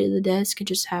this way to the desk and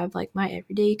just have like my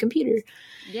everyday computer.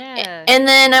 Yeah. And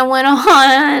then I went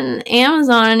on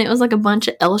Amazon and it was like a bunch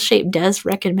of L-shaped desks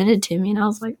recommended to me. And I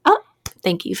was like, oh,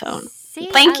 thank you, phone. See,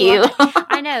 Thank you.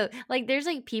 I know. Like, there's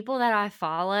like people that I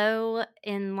follow,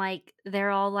 and like they're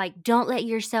all like, "Don't let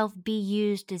yourself be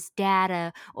used as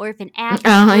data." Or if an app is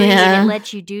free and it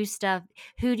lets you do stuff,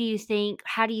 who do you think?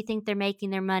 How do you think they're making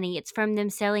their money? It's from them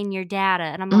selling your data.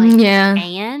 And I'm like,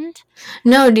 and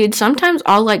no, dude. Sometimes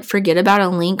I'll like forget about a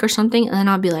link or something, and then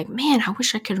I'll be like, man, I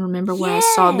wish I could remember where I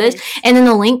saw this. And then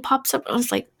the link pops up. I was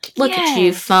like, look at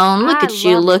you, phone. Look at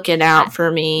you looking out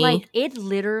for me. Like, it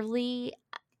literally.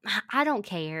 I don't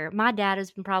care. My data's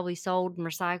been probably sold and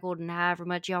recycled and however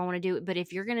much y'all want to do it. But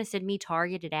if you're going to send me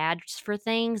targeted ads for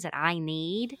things that I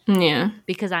need,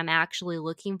 because I'm actually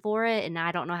looking for it and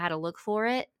I don't know how to look for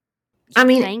it, I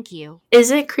mean, thank you. Is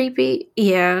it creepy?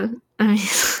 Yeah. I mean,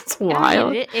 it's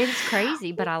wild. It's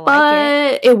crazy, but I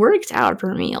like it. It works out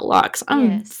for me a lot because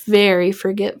I'm very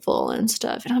forgetful and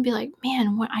stuff. And I'll be like,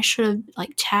 man, I should have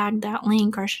like tagged that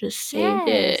link or I should have saved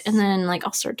it. And then like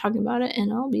I'll start talking about it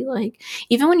and I'll be like,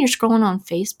 even when you're scrolling on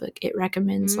Facebook, it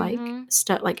recommends like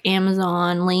stuff like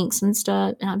Amazon links and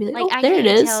stuff. And I'll be like, oh, there it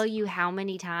is. I can't tell you how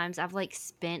many times I've like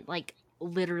spent like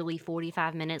literally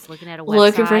 45 minutes looking at a website.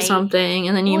 Looking for something,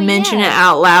 and then you mention it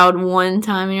out loud one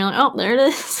time, and you're like, oh, there it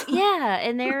is. Yeah,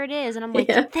 and there it is. And I'm like,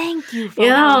 thank you.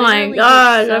 Oh my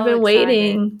gosh, I've been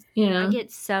waiting. I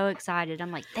get so excited.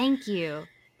 I'm like, thank you.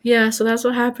 Yeah, so that's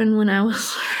what happened when I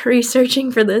was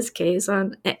researching for this case.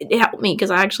 It helped me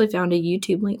because I actually found a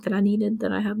YouTube link that I needed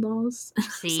that I had lost.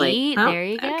 See, like, there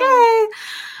you go. Okay.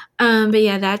 But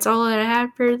yeah, that's all that I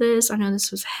had for this. I know this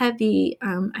was heavy.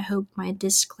 I hope my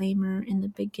disclaimer in the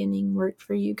beginning worked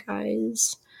for you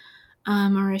guys.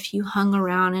 Or if you hung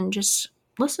around and just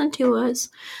listened to us.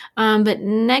 But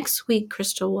next week,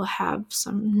 Crystal will have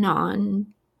some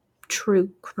non-true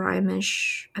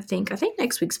crime-ish, I think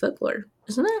next week's folklore,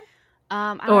 isn't it?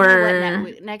 I don't know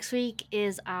what next week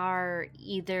is our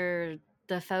either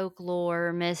the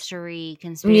folklore, mystery,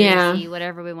 conspiracy,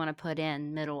 whatever we want to put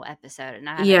in middle episode. And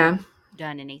I haven't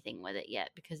done anything with it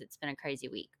yet because it's been a crazy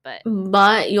week.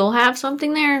 But you'll have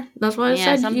something there. That's what I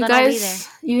said. You guys,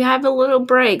 you have a little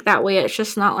break. That way it's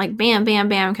just not like bam, bam,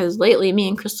 bam. Because lately me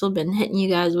and Crystal have been hitting you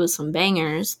guys with some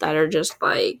bangers that are just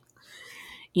like,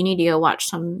 you need to go watch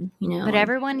some, but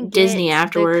everyone Disney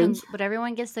afterwards. But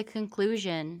everyone gets the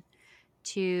conclusion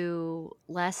to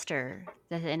Lester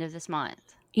at the end of this month.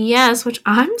 Yes, which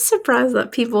I'm surprised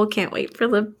that people can't wait for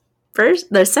the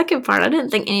second part. I didn't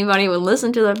think anybody would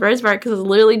listen to the first part because it's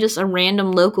literally just a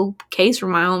random local case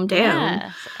from my hometown.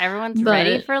 Yeah, so everyone's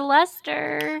ready for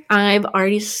Lester. I've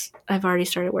already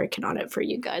started working on it for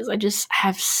you guys. I just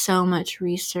have so much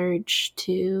research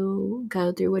to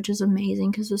go through, which is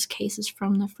amazing because this case is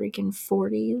from the freaking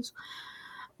 40s.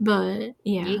 But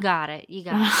yeah, you got it.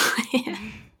 Yeah.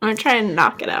 I'm trying to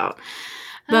knock it out,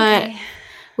 but.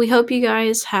 We hope you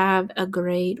guys have a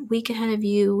great week ahead of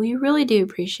you. We really do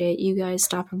appreciate you guys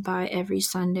stopping by every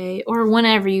Sunday or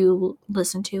whenever you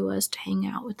listen to us to hang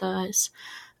out with us.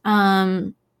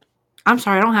 I'm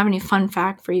sorry, I don't have any fun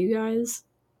fact for you guys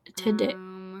today.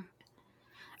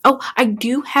 I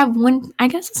do have one. I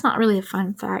guess it's not really a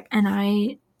fun fact, and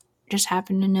I just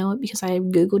happened to know it because I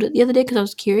Googled it the other day because I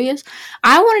was curious.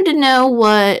 I wanted to know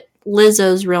what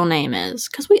Lizzo's real name is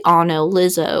because we all know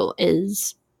Lizzo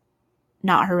is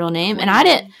not her real name, and I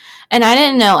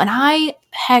didn't know, and I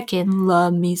heckin'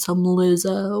 love me some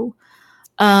Lizzo.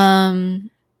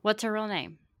 What's her real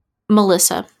name?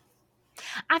 Melissa.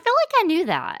 I feel like I knew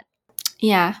that.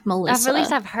 Yeah, Melissa. At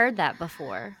least I've heard that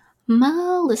before.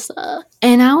 Melissa,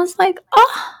 and I was like,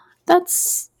 oh,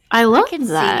 I love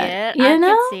that. I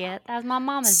can see it. That was my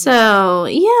mama's name.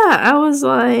 Yeah, I was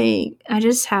like, I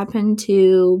just happened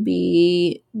to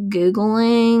be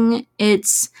Googling.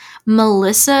 It's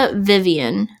Melissa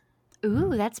Vivian.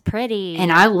 Ooh, that's pretty.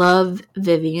 And I love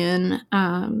Vivian.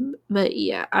 But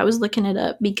yeah, I was looking it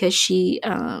up because she,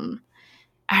 at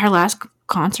her last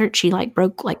concert, she like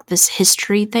broke like this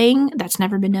history thing that's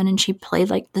never been done, and she played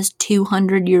like this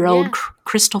 200-year-old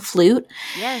crystal flute.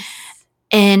 Yes.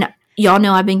 And y'all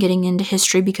know I've been getting into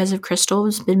history because of Crystal.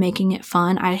 Has been making it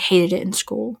fun. I hated it in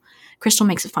school. Crystal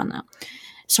makes it fun though.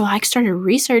 So I started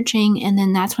researching, and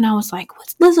then that's when I was like,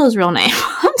 what's Lizzo's real name?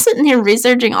 I'm sitting here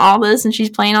researching all this, and she's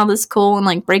playing all this cool and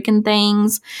like breaking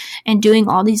things and doing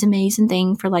all these amazing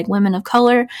things for like women of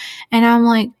color. And I'm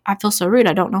like, I feel so rude.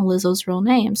 I don't know Lizzo's real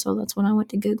name. So that's when I went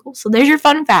to Google. So there's your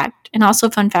fun fact. And also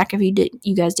fun fact if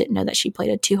you guys didn't know that she played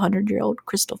a 200-year-old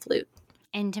crystal flute.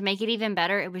 And to make it even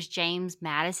better, it was James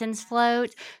Madison's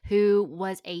float, who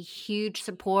was a huge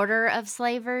supporter of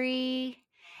slavery.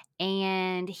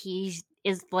 And he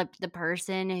is like the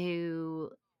person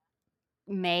who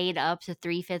made up the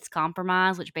 3/5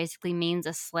 compromise, which basically means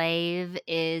a slave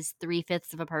is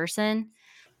 3/5 of a person.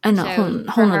 I know, So whole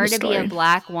for nother her to be a story.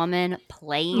 black woman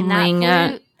playing that Laying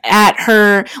flute, at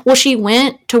her. Well, she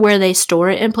went to where they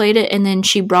store it and played it, and then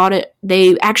she brought it.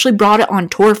 They actually brought it on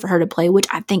tour for her to play, which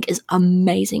I think is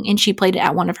amazing. And she played it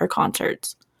at one of her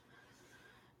concerts.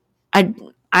 I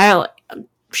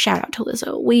shout out to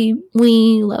Lizzo. We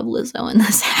love Lizzo in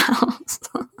this house.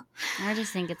 I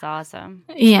just think it's awesome.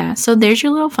 Yeah, so there's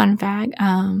your little fun fact.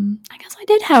 I guess I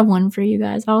did have one for you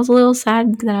guys. I was a little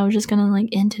sad that I was just gonna like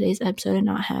end today's episode and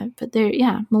not have, but there,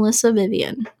 yeah, Melissa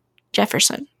Vivian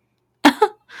Jefferson,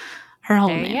 her whole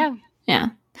There name. you go. Yeah.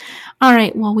 All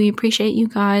right. Well, we appreciate you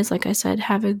guys. Like I said,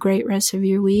 have a great rest of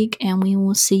your week, and we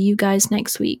will see you guys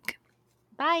next week.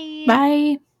 Bye.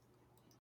 Bye.